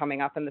we have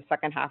coming up in the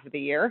second half of the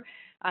year.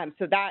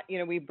 So that,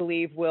 we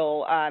believe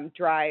will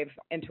drive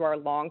into our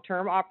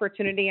long-term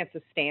opportunity and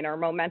sustain our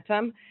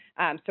momentum.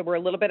 So we're a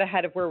little bit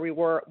ahead of where we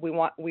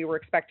were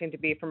expecting to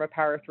be from a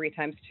Power of 3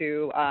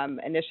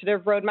 x2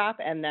 initiative roadmap,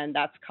 and then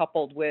that's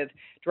coupled with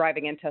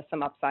driving into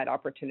some upside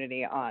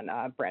opportunity on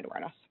brand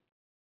awareness.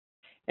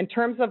 In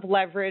terms of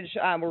leverage,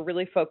 we're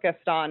really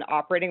focused on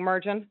operating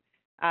margin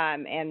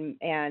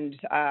and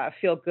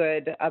feel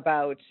good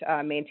about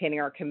maintaining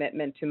our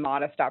commitment to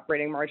modest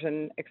operating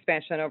margin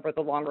expansion over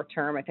the longer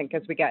term. I think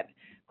as we get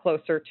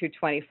closer to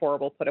 24,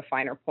 we'll put a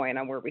finer point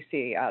on where we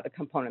see the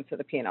components of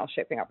the P&L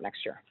shaping up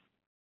next year.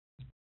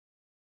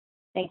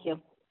 Thank you.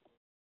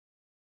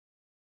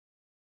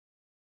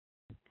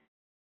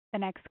 The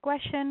next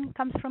question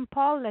comes from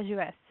Paul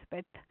Lejuez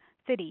with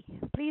Citi.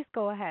 Please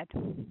go ahead.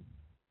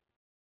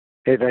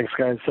 Hey, thanks,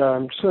 guys.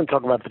 I'm just going to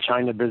talk about the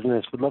China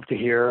business. Would love to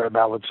hear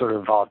about what sort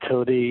of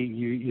volatility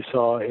you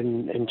saw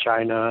in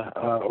China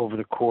over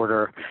the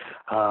quarter.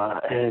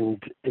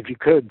 And if you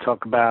could,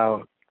 talk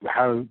about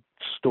how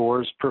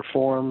stores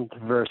performed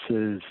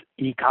versus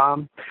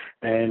e-com,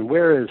 and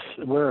where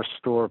are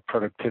store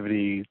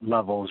productivity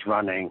levels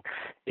running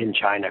in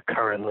China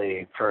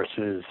currently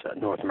versus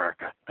North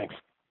America? Thanks.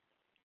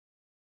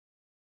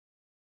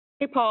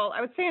 Hey, Paul. I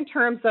would say in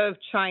terms of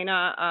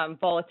China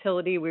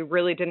volatility, we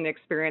really didn't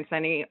experience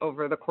any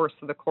over the course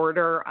of the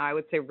quarter. I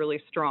would say really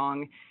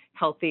strong,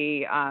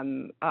 healthy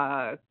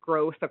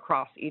growth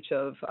across each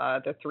of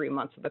the 3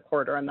 months of the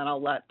quarter. And then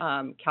I'll let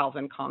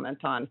Calvin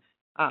comment on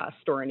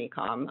store and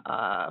e-com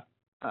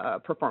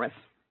performance.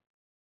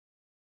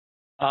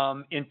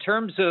 In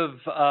terms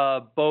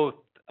of both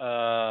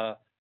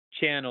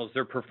channels,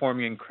 they're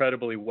performing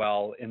incredibly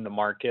well in the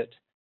market.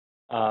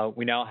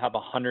 We now have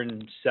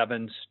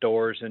 107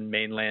 stores in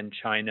mainland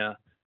China,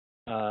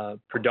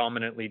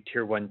 predominantly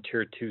Tier 1,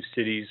 Tier 2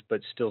 cities, but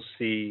still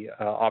see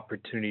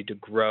opportunity to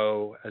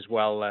grow as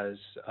well as,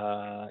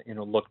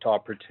 look to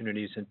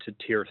opportunities into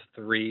Tier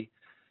 3.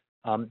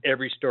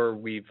 Every store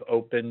we've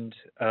opened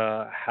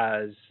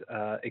has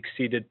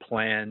exceeded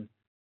plan.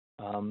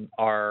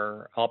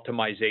 Our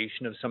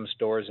optimization of some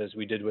stores, as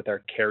we did with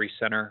our Kerry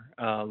Center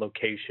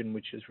location,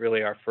 which is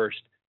really our first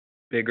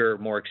bigger,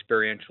 more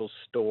experiential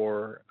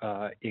store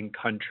in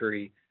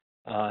country,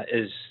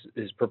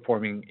 is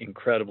performing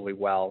incredibly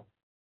well.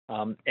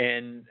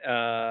 And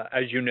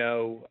as you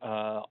know,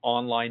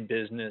 online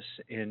business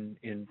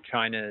in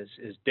China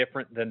is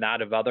different than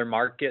that of other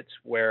markets,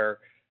 where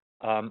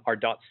our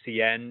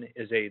 .cn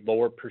is a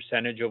lower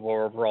percentage of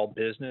our overall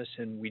business,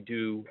 and we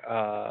do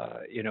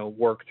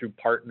work through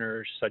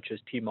partners such as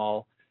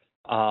Tmall,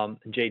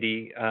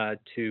 JD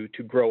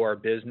to grow our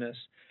business.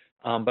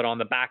 But on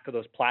the back of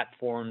those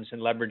platforms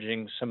and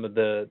leveraging some of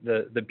the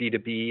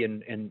B2B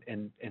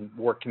and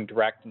working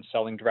direct and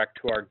selling direct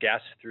to our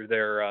guests through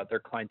their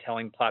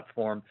clienteling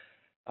platform,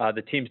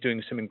 the team's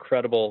doing some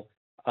incredible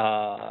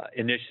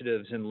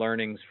initiatives and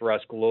learnings for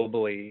us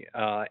globally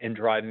in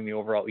driving the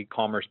overall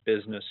e-commerce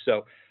business.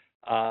 So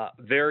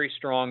very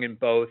strong in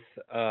both,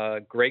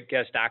 great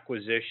guest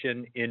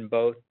acquisition in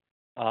both.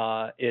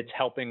 It's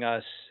helping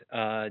us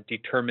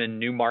determine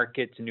new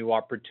markets, new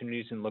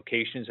opportunities and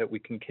locations that we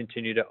can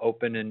continue to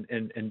open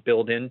and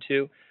build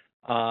into.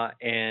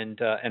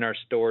 And our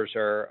stores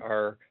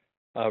are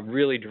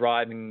really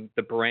driving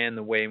the brand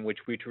the way in which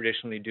we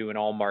traditionally do in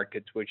all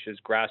markets, which is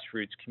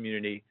grassroots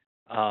community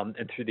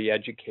and through the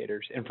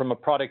educators. And from a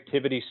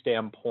productivity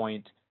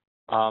standpoint,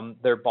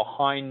 they're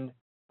behind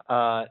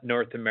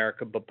North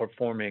America, but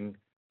performing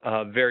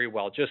very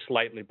well, just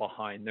slightly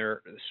behind.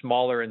 They're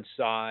smaller in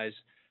size,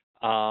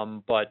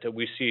 but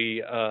we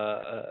see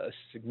a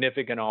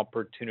significant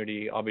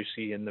opportunity,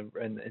 obviously, in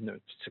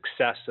the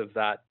success of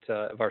that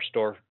of our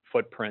store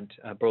footprint,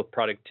 both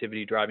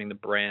productivity driving the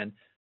brand,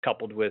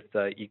 coupled with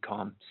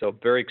e-com. So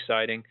very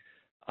exciting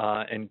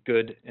and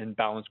good and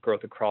balanced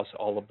growth across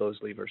all of those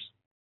levers.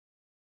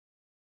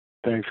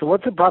 Thanks. So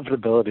what's the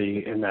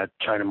profitability in that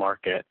China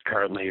market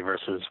currently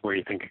versus where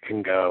you think it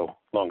can go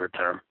longer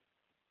term?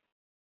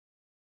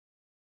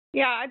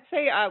 Yeah, I'd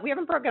say we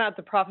haven't broken out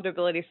the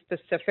profitability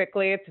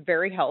specifically. It's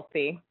very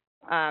healthy,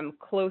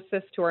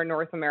 closest to our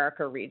North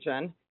America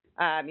region.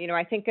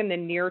 I think in the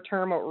near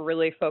term, what we're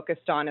really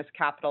focused on is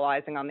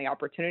capitalizing on the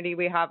opportunity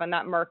we have in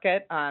that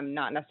market,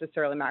 not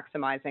necessarily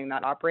maximizing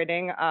that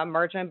operating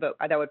margin, but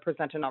that would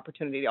present an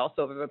opportunity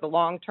also over the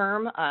long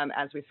term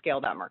as we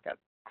scale that market.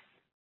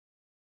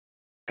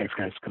 Thanks,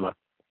 guys. Good luck.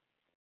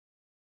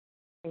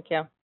 Thank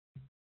you.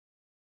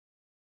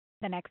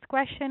 The next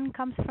question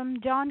comes from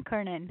John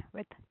Kernan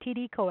with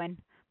TD Cowen.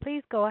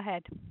 Please go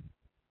ahead.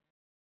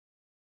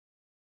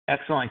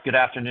 Excellent. Good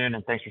afternoon,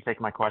 and thanks for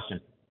taking my question.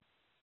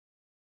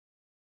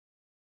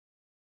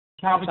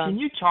 Calvin, Sean. can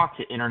you talk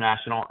to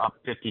international up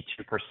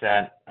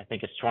 52%? I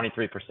think it's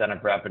 23%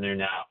 of revenue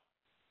now.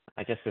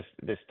 I guess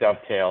this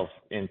dovetails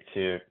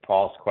into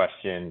Paul's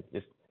question.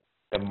 Just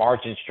the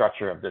margin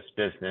structure of this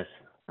business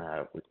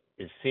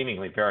is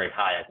seemingly very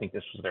high. I think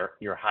this was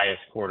your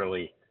highest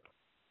quarterly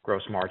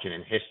gross margin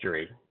in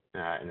history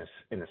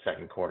in the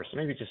second quarter. So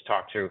maybe just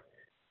talk to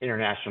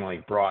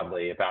internationally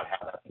broadly about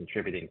how that's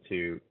contributing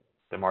to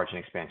the margin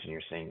expansion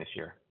you're seeing this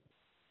year.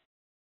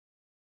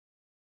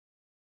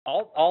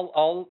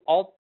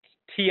 I'll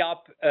tee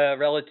up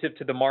relative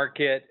to the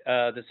market,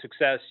 the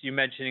success you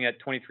mentioning at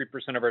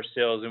 23% of our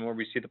sales and where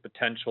we see the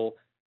potential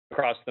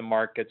across the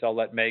markets. I'll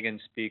let Megan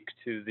speak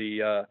to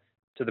the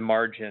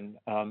margin.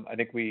 I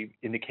think we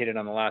indicated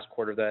on the last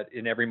quarter that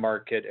in every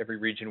market, every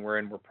region we're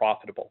in, we're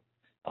profitable,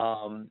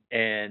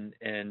 and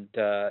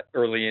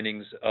early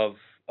innings of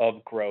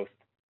growth.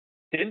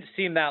 It didn't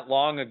seem that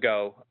long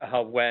ago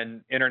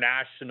when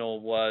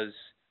international was,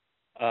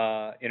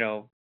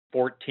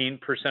 14%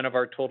 of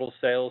our total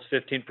sales,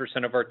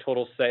 15% of our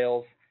total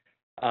sales.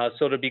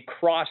 So to be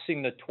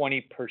crossing the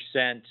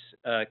 20%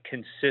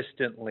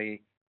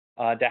 consistently,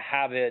 to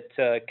have it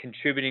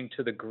contributing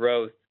to the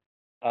growth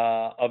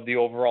of the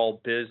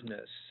overall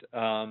business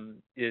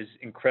is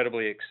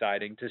incredibly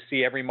exciting. To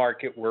see every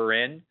market we're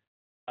in,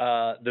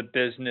 the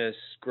business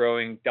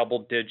growing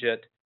double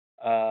digit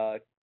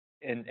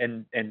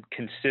and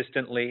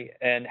consistently,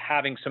 and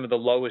having some of the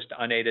lowest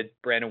unaided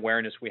brand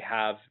awareness we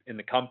have in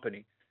the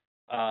company.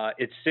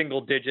 It's single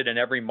digit in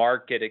every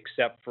market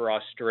except for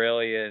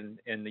Australia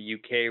and the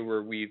UK,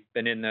 where we've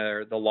been in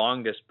there the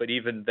longest, but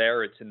even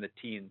there it's in the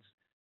teens.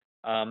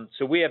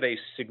 So we have a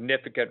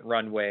significant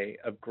runway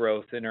of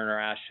growth in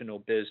international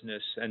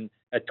business, and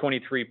at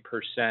 23%,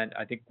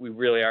 I think we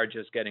really are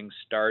just getting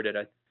started.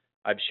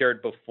 I've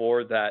shared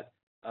before that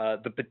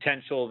the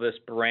potential of this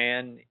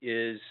brand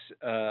is,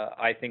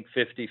 I think,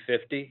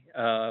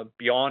 50-50,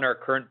 beyond our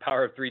current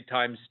power of 3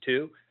 times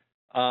 2.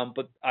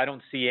 But I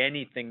don't see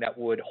anything that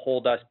would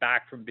hold us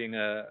back from being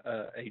a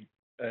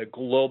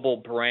global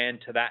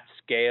brand to that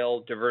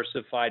scale,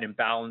 diversified and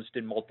balanced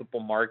in multiple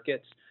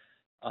markets,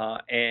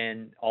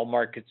 and all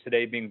markets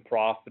today being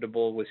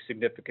profitable with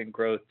significant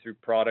growth through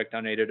product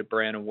unaided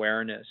brand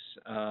awareness.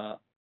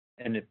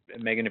 And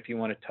Megan, if you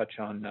want to touch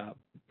on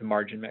the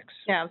margin mix.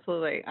 Yeah,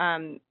 absolutely.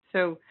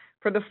 So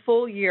for the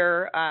full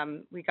year,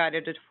 we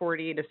guided at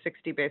 40 to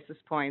 60 basis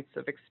points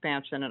of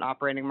expansion and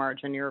operating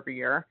margin year over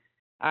year.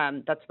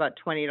 That's about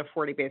 20 to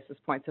 40 basis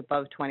points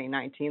above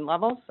 2019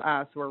 levels.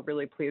 So we're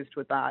really pleased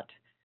with that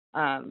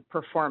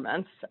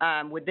performance.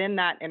 Within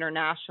that,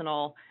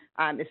 international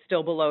is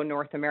still below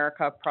North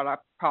America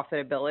product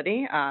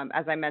profitability.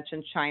 As I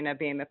mentioned, China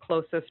being the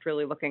closest,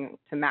 really looking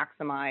to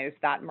maximize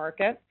that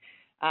market.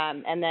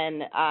 And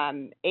then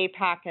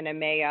APAC and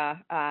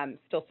EMEA,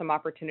 still some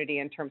opportunity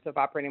in terms of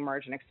operating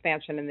margin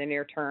expansion in the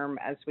near term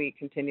as we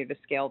continue to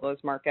scale those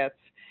markets.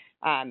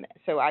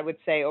 So I would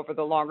say over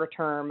the longer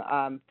term,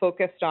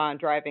 focused on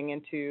driving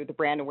into the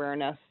brand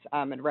awareness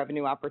and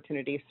revenue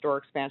opportunity, store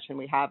expansion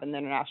we have in the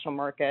international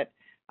market,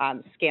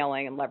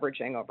 scaling and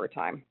leveraging over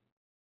time.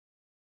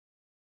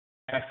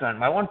 Excellent.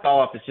 My one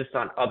follow-up is just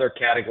on other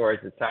categories.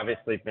 It's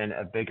obviously been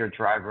a bigger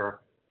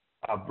driver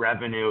of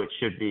revenue. It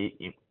should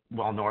be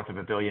well north of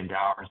 $1 billion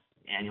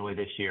annually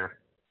this year.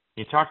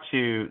 Can you talk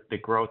to the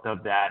growth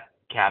of that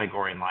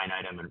category and line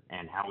item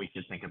and how we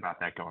should think about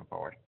that going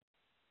forward?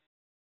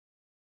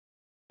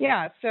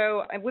 Yeah,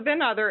 so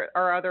within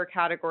our other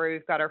category,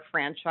 we've got our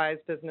franchise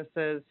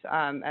businesses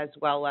as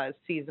well as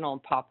seasonal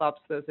and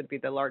pop-ups. Those would be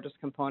the largest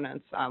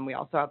components. We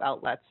also have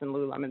outlets in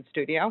Lululemon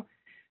Studio.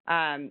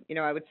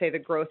 I would say the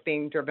growth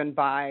being driven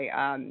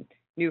by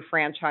new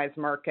franchise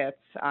markets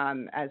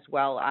as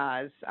well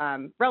as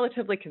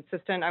relatively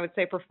consistent, I would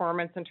say,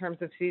 performance in terms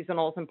of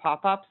seasonals and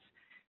pop-ups.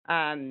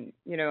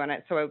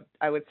 So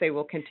I would say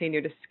we'll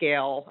continue to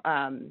scale,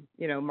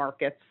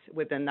 markets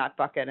within that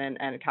bucket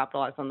and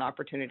capitalize on the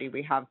opportunity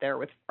we have there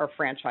with our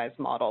franchise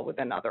model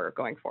within other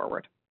going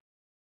forward.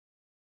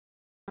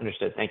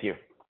 Understood. Thank you.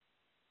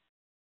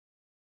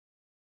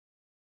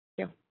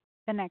 Thank you.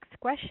 The next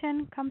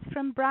question comes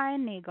from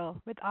Brian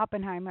Nagel with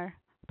Oppenheimer.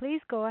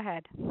 Please go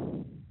ahead.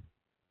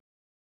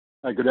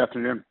 Hi, good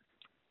afternoon.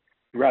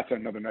 Congrats on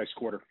another nice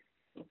quarter.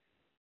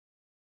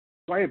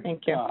 So I have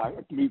Thank you.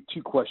 Maybe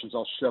 2 questions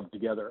I'll shove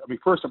together.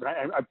 First,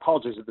 I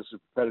apologize if this is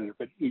repetitive,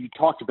 but you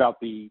talked about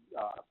the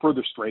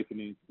further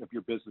strengthening of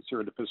your business here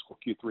in the fiscal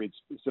Q3, and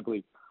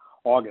specifically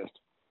August.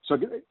 So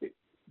can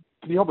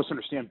you help us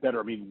understand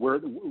better?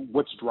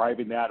 What's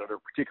driving that? Are there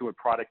particular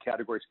product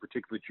categories,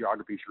 particular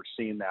geographies you're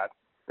seeing that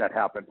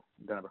happen?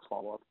 Then I have a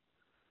follow-up.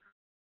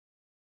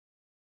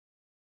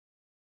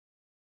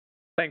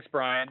 Thanks,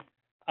 Brian.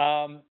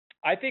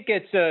 I think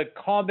it's a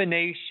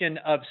combination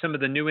of some of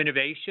the new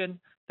innovation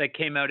that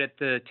came out at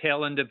the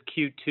tail end of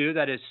Q2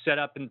 that is set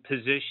up in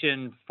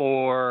position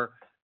for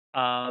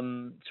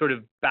sort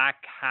of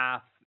back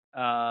half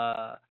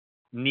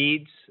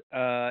needs.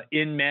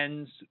 In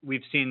men's,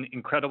 we've seen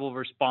incredible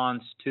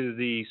response to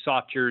the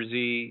soft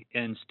jersey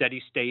and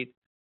steady state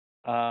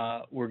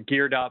We're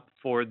geared up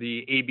for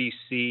the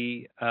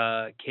ABC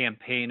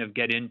campaign of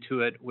Get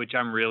Into It, which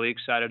I'm really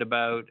excited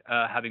about,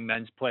 having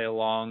men's play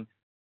along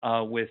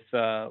with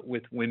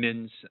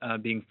women's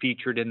being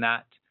featured in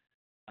that.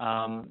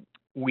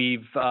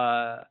 We've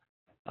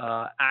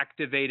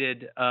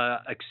activated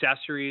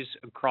accessories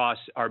across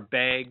our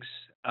bags.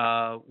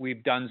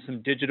 We've done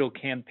some digital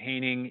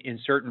campaigning in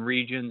certain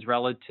regions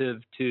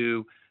relative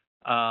to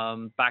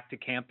back to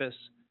campus,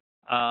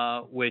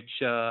 which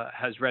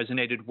has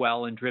resonated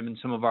well and driven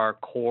some of our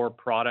core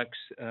products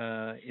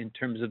in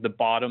terms of the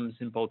bottoms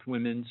in both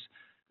women's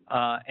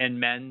and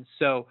men's.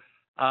 So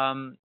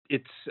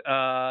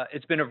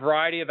it's been a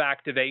variety of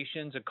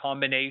activations, a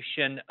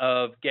combination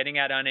of getting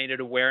at unaided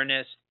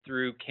awareness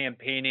through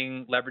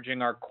campaigning,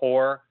 leveraging our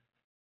core,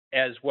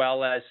 as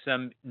well as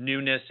some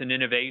newness and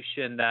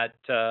innovation that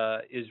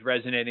is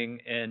resonating,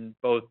 and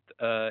both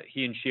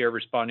he and she are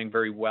responding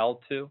very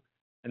well to.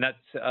 And that's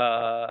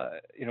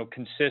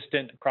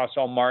consistent across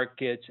all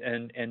markets,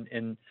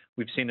 and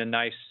we've seen a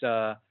nice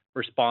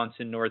response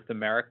in North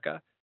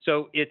America.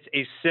 So it's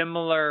a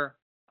similar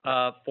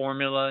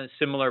formula,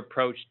 similar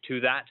approach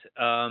to that,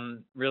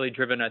 really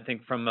driven, I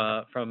think, from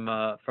a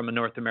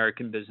North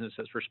American business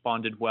that's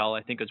responded well,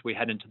 I think, as we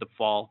head into the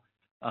fall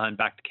and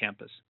back to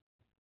campus.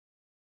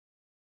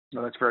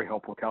 No, that's very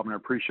helpful, Calvin. I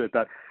appreciate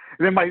that.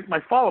 And then my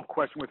follow-up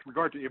question with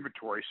regard to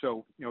inventory.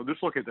 So,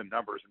 just look at the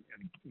numbers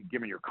and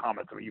given your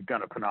comments, I mean, you've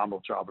done a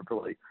phenomenal job of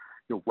really,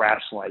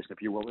 rationalizing,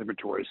 if you will,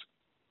 inventories.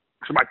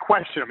 So my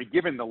question, I mean,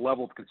 given the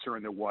level of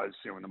concern there was,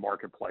 in the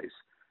marketplace,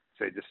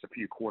 say just a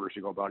few quarters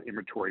ago about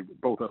inventory,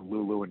 both on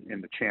Lulu and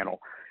in the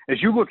channel,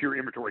 as you look at your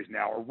inventories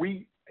now, are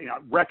we,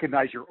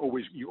 recognize you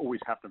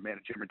always have to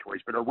manage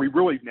inventories, but are we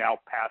really now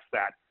past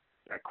that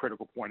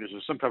critical point? Is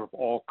there some type of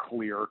all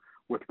clear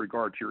with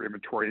regard to your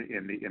inventory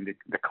and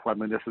the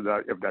cleanliness of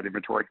that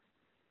inventory?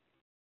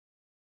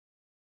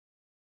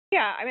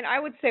 Yeah, I mean, I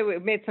would say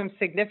we've made some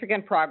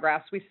significant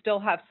progress. We still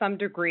have some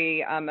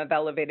degree of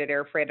elevated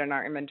air freight in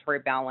our inventory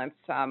balance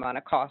on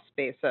a cost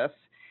basis.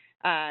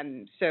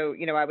 So,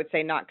 I would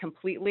say not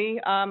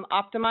completely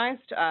optimized,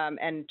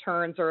 and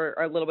turns are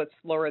a little bit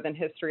slower than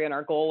history, and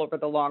our goal over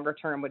the longer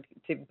term would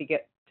to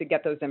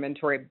get those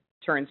inventory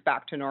turns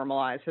back to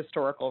normalized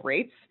historical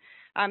rates.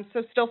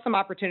 So still some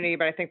opportunity,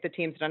 but I think the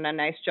team's done a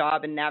nice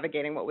job in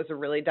navigating what was a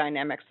really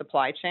dynamic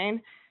supply chain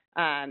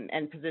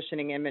and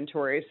positioning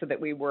inventory so that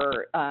we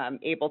were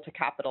able to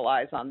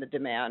capitalize on the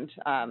demand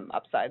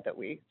upside that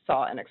we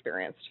saw and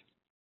experienced.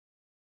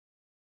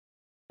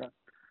 Okay.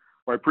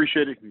 Well, I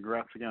appreciate it.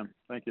 Congrats again.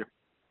 Thank you.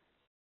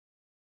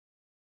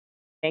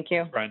 Thank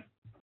you. Brian.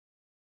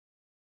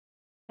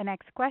 The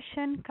next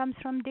question comes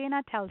from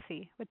Dana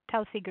Telsey with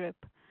Telsey Group.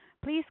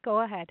 Please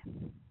go ahead.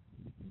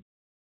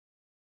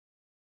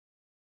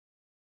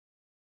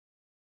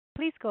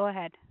 Please go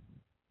ahead.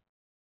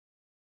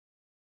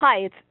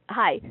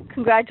 Hi.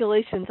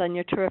 Congratulations on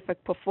your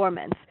terrific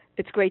performance.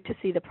 It's great to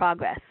see the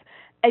progress.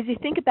 As you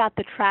think about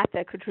the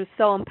traffic, which was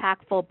so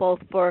impactful both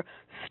for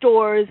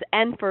stores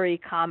and for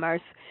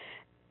e-commerce,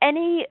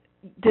 any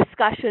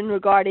discussion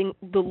regarding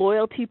the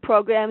loyalty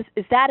programs,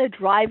 is that a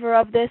driver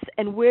of this,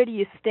 and where do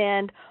you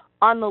stand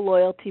on the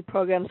loyalty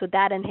programs with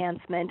that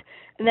enhancement?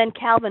 And then,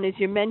 Calvin, as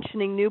you're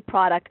mentioning new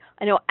product,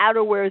 I know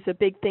outerwear is a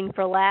big thing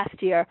for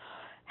last year.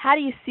 How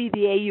do you see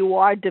the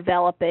AUR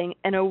developing,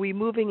 and are we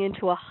moving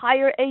into a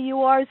higher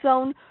AUR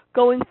zone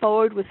going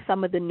forward with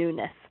some of the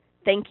newness?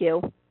 Thank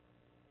you.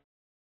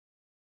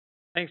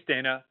 Thanks,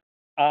 Dana.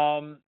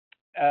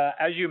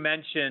 As you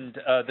mentioned,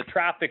 the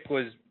traffic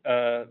was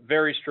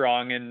very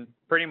strong and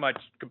pretty much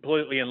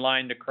completely in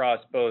line across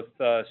both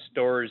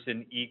stores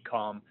and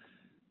e-com.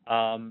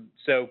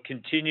 So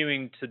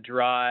continuing to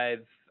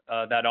drive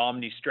that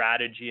omni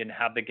strategy and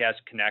have the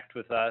guests connect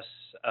with us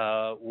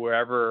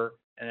wherever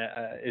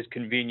is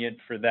convenient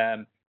for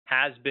them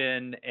has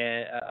been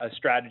a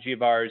strategy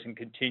of ours and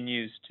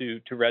continues to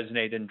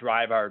resonate and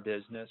drive our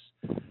business.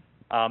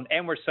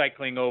 And we're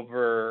cycling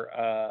over,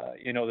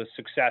 the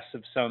success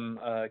of some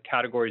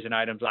categories and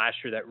items last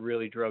year that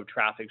really drove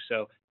traffic.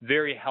 So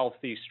very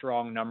healthy,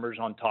 strong numbers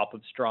on top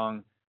of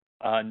strong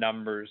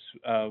numbers,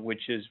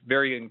 which is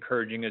very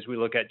encouraging as we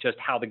look at just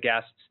how the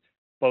guests,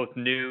 both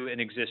new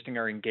and existing,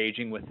 are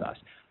engaging with us.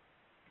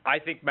 I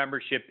think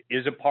membership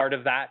is a part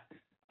of that.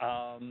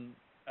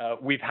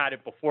 We've had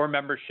it before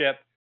membership,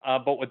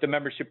 but what the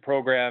membership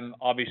program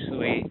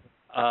obviously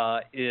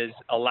is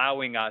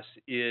allowing us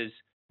is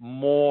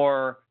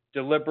more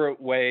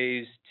deliberate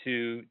ways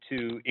to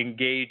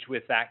engage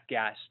with that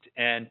guest.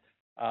 And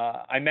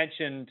I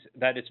mentioned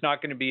that it's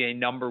not going to be a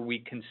number we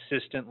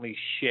consistently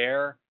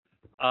share,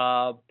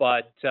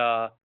 but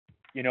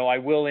I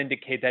will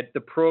indicate that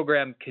the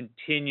program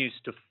continues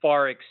to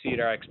far exceed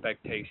our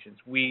expectations.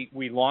 We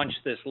launched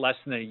this less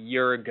than a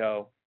year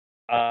ago,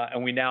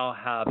 and we now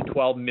have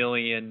 12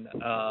 million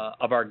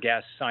of our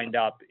guests signed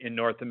up in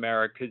North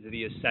America to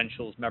the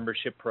Essentials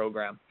membership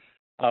program,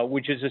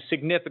 which is a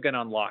significant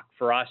unlock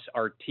for us,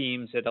 our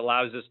teams. It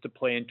allows us to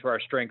play into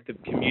our strength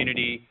of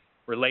community,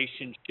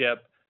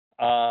 relationship,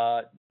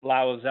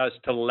 allows us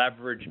to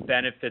leverage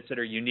benefits that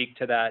are unique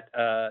to that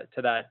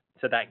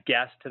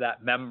guest, to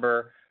that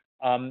member,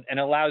 and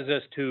allows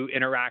us to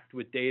interact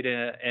with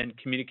data and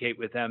communicate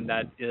with them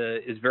that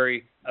is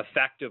very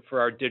effective for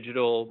our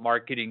digital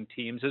marketing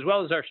teams as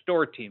well as our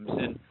store teams,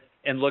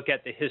 and look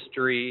at the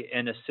history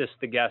and assist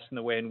the guests in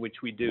the way in which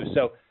we do.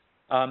 So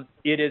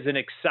it is an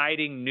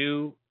exciting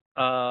new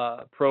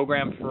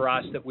program for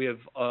us that we have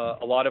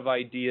a lot of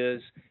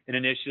ideas and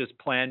initiatives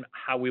planned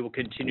how we will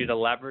continue to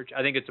leverage.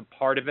 I think it's a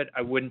part of it.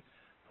 I wouldn't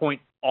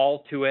point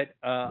all to it.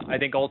 I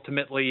think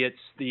ultimately it's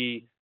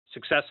the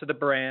success of the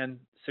brand,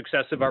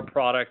 success of our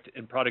product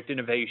and product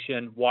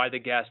innovation, why the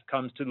guest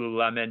comes to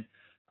Lululemon,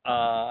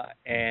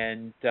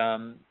 and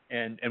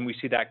we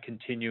see that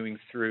continuing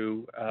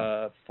through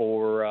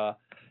for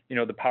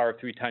the Power of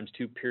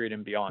 3x2 period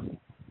and beyond.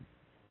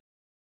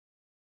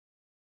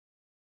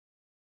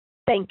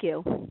 Thank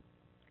you.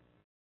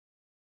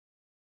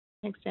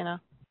 Thanks,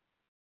 Dana.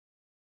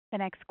 The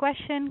next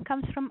question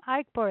comes from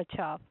Ike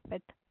Boruchow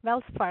with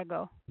Wells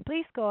Fargo.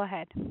 Please go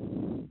ahead.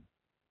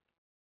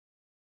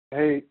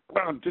 Hey,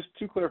 just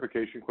two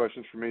clarification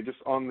questions for me. Just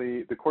on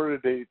the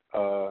quarter-to-date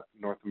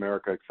North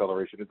America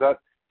acceleration, is that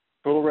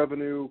total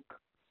revenue,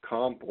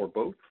 comp, or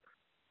both?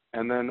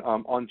 And then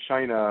on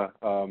China,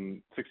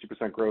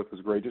 60% growth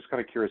is great. Just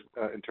kind of curious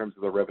in terms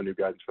of the revenue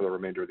guidance for the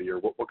remainder of the year,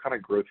 what kind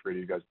of growth rate are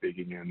you guys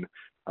baking in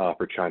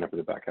for China for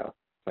the back half?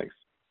 Thanks.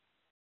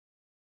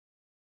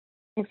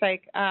 Thanks,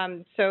 Ike.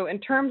 So in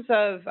terms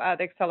of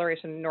the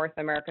acceleration in North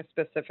America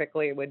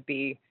specifically, it would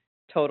be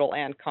total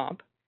and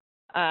comp.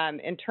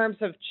 In terms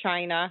of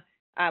China,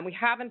 we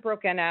haven't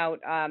broken out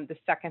the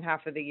second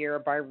half of the year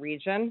by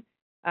region,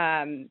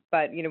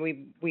 but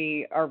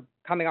we are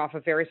coming off a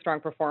very strong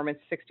performance,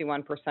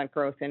 61%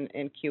 growth in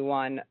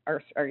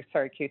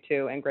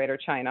Q2 in Greater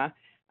China,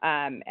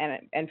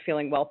 and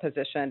feeling well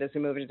positioned as we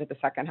move into the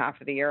second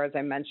half of the year. As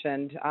I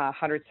mentioned,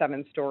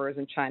 107 stores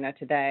in China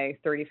today,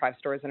 35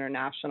 stores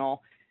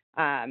international,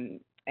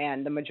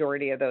 and the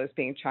majority of those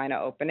being China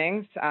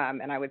openings.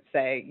 And I would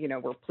say,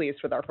 we're pleased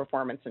with our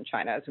performance in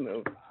China as we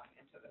move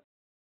into this.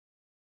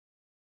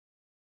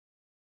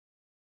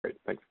 Great,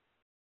 thanks.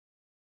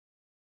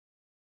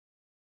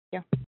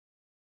 Yeah.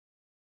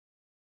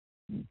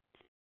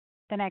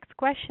 The next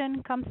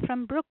question comes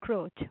from Brooke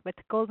Roach with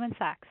Goldman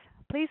Sachs.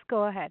 Please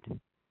go ahead.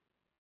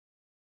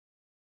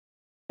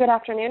 Good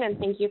afternoon, and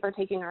thank you for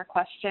taking our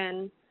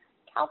question.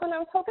 Calvin, I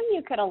was hoping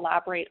you could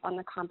elaborate on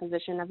the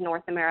composition of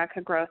North America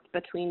growth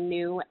between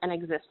new and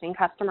existing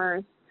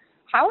customers.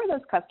 How are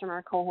those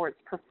customer cohorts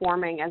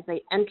performing as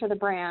they enter the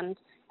brand?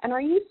 And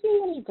are you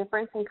seeing any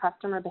difference in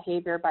customer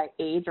behavior by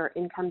age or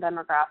income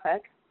demographic?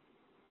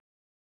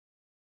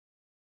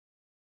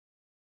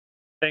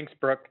 Thanks,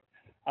 Brooke.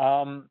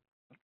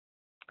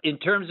 In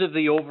terms of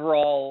the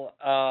overall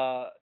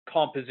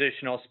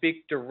composition, I'll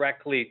speak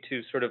directly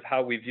to sort of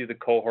how we view the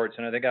cohorts.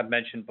 And I think I've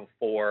mentioned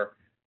before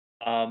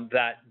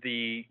that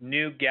the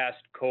new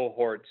guest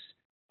cohorts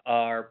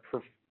are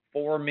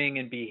performing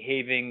and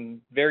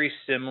behaving very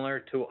similar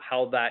to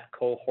how that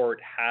cohort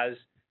has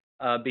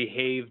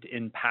behaved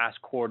in past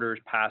quarters,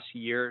 past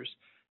years.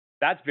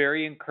 That's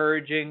very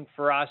encouraging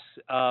for us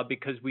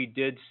because we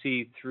did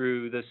see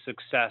through the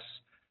success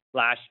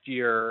last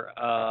year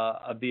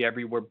of the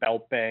Everywhere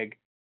Belt Bag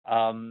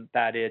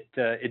that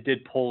it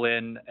did pull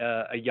in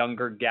a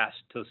younger guest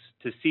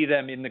to see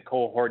them in the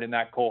cohort, and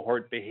that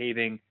cohort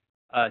behaving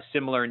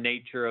similar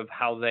nature of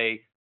how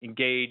they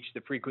engage,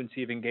 the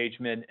frequency of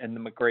engagement, and the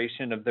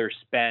migration of their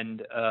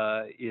spend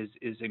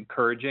is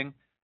encouraging.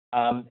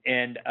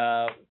 And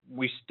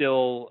we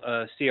still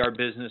see our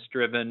business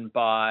driven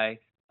by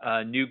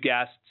new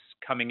guests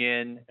coming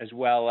in, as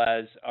well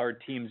as our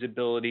team's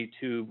ability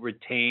to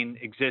retain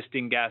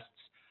existing guests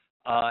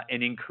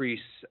and increase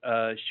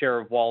share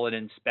of wallet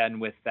and spend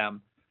with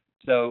them.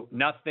 So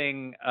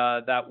nothing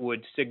that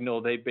would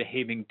signal they're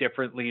behaving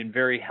differently, and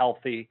very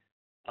healthy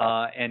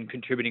and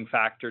contributing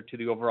factor to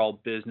the overall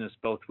business,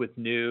 both with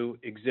new,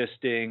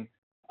 existing,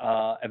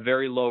 a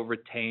very low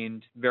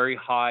retained, very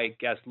high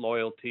guest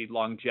loyalty,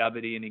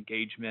 longevity, and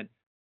engagement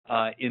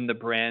in the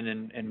brand,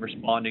 and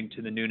responding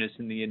to the newness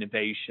and the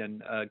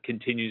innovation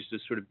continues to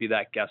sort of be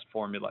that guest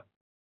formula.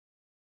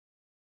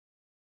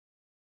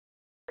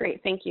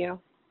 Great, thank you.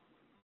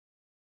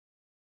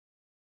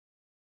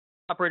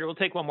 Operator, we'll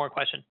take one more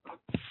question.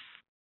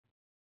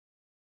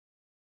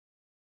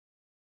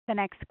 The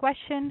next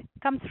question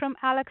comes from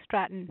Alex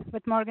Stratton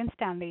with Morgan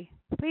Stanley.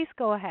 Please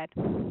go ahead.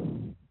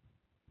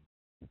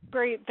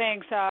 Great,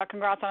 thanks.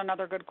 Congrats on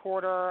another good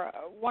quarter.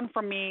 One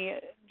from me,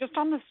 just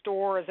on the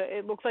stores,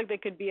 it looks like they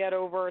could be at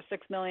over $6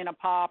 million a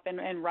pop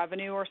in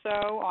revenue or so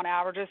on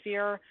average this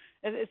year.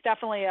 It's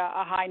definitely a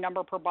high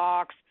number per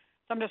box.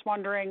 So I'm just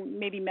wondering,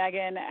 maybe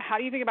Megan, how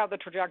do you think about the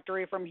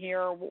trajectory from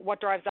here?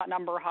 What drives that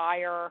number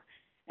higher?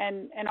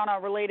 And on a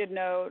related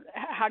note,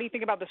 how do you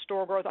think about the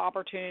store growth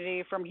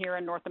opportunity from here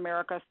in North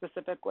America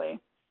specifically?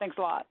 Thanks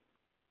a lot.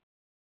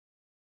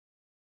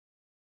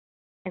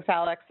 Thanks,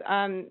 Alex.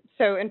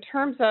 So in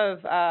terms of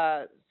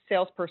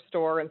sales per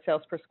store and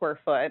sales per square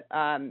foot,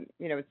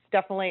 it's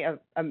definitely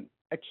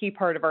a a key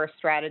part of our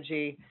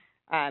strategy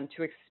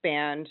to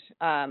expand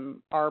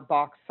our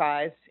box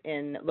size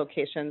in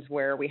locations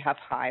where we have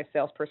high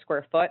sales per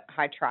square foot,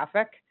 high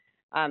traffic,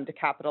 to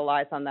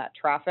capitalize on that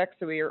traffic.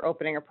 So we are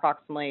opening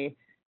approximately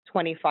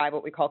 25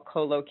 what we call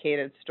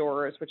co-located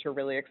stores, which are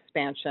really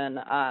expansion.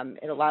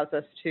 It allows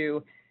us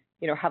to,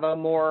 have a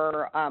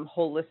more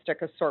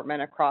holistic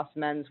assortment across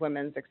men's,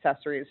 women's,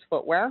 accessories,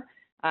 footwear,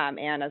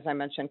 and as I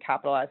mentioned,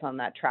 capitalize on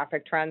that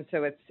traffic trend.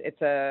 So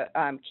it's a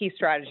key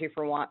strategy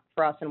for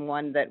us and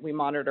one that we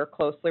monitor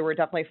closely. We're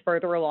definitely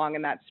further along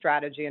in that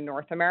strategy in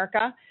North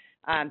America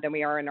than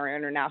we are in our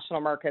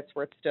international markets,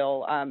 where it's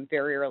still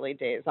very early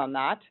days on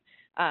that.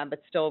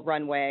 But still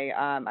runway,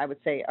 I would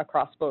say,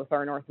 across both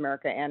our North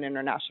America and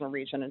international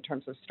region in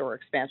terms of store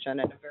expansion,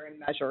 and a very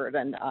measured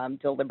and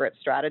deliberate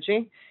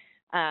strategy.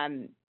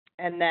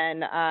 And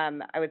then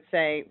I would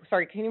say,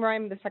 sorry, can you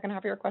remind me the second half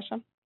of your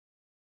question?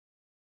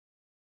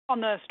 On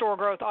the store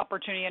growth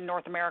opportunity in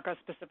North America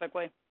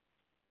specifically.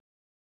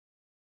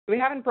 We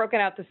haven't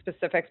broken out the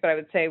specifics, but I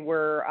would say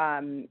we're,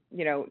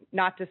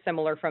 not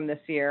dissimilar from this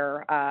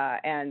year,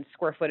 and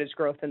square footage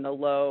growth in the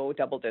low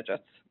double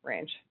digits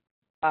range.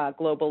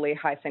 Globally,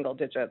 high single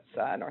digits,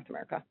 North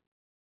America.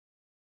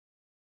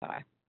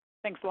 Bye.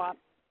 Thanks a lot.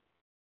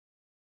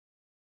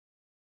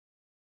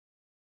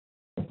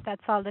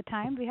 That's all the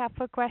time we have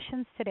for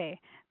questions today.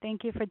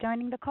 Thank you for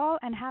joining the call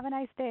and have a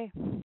nice day.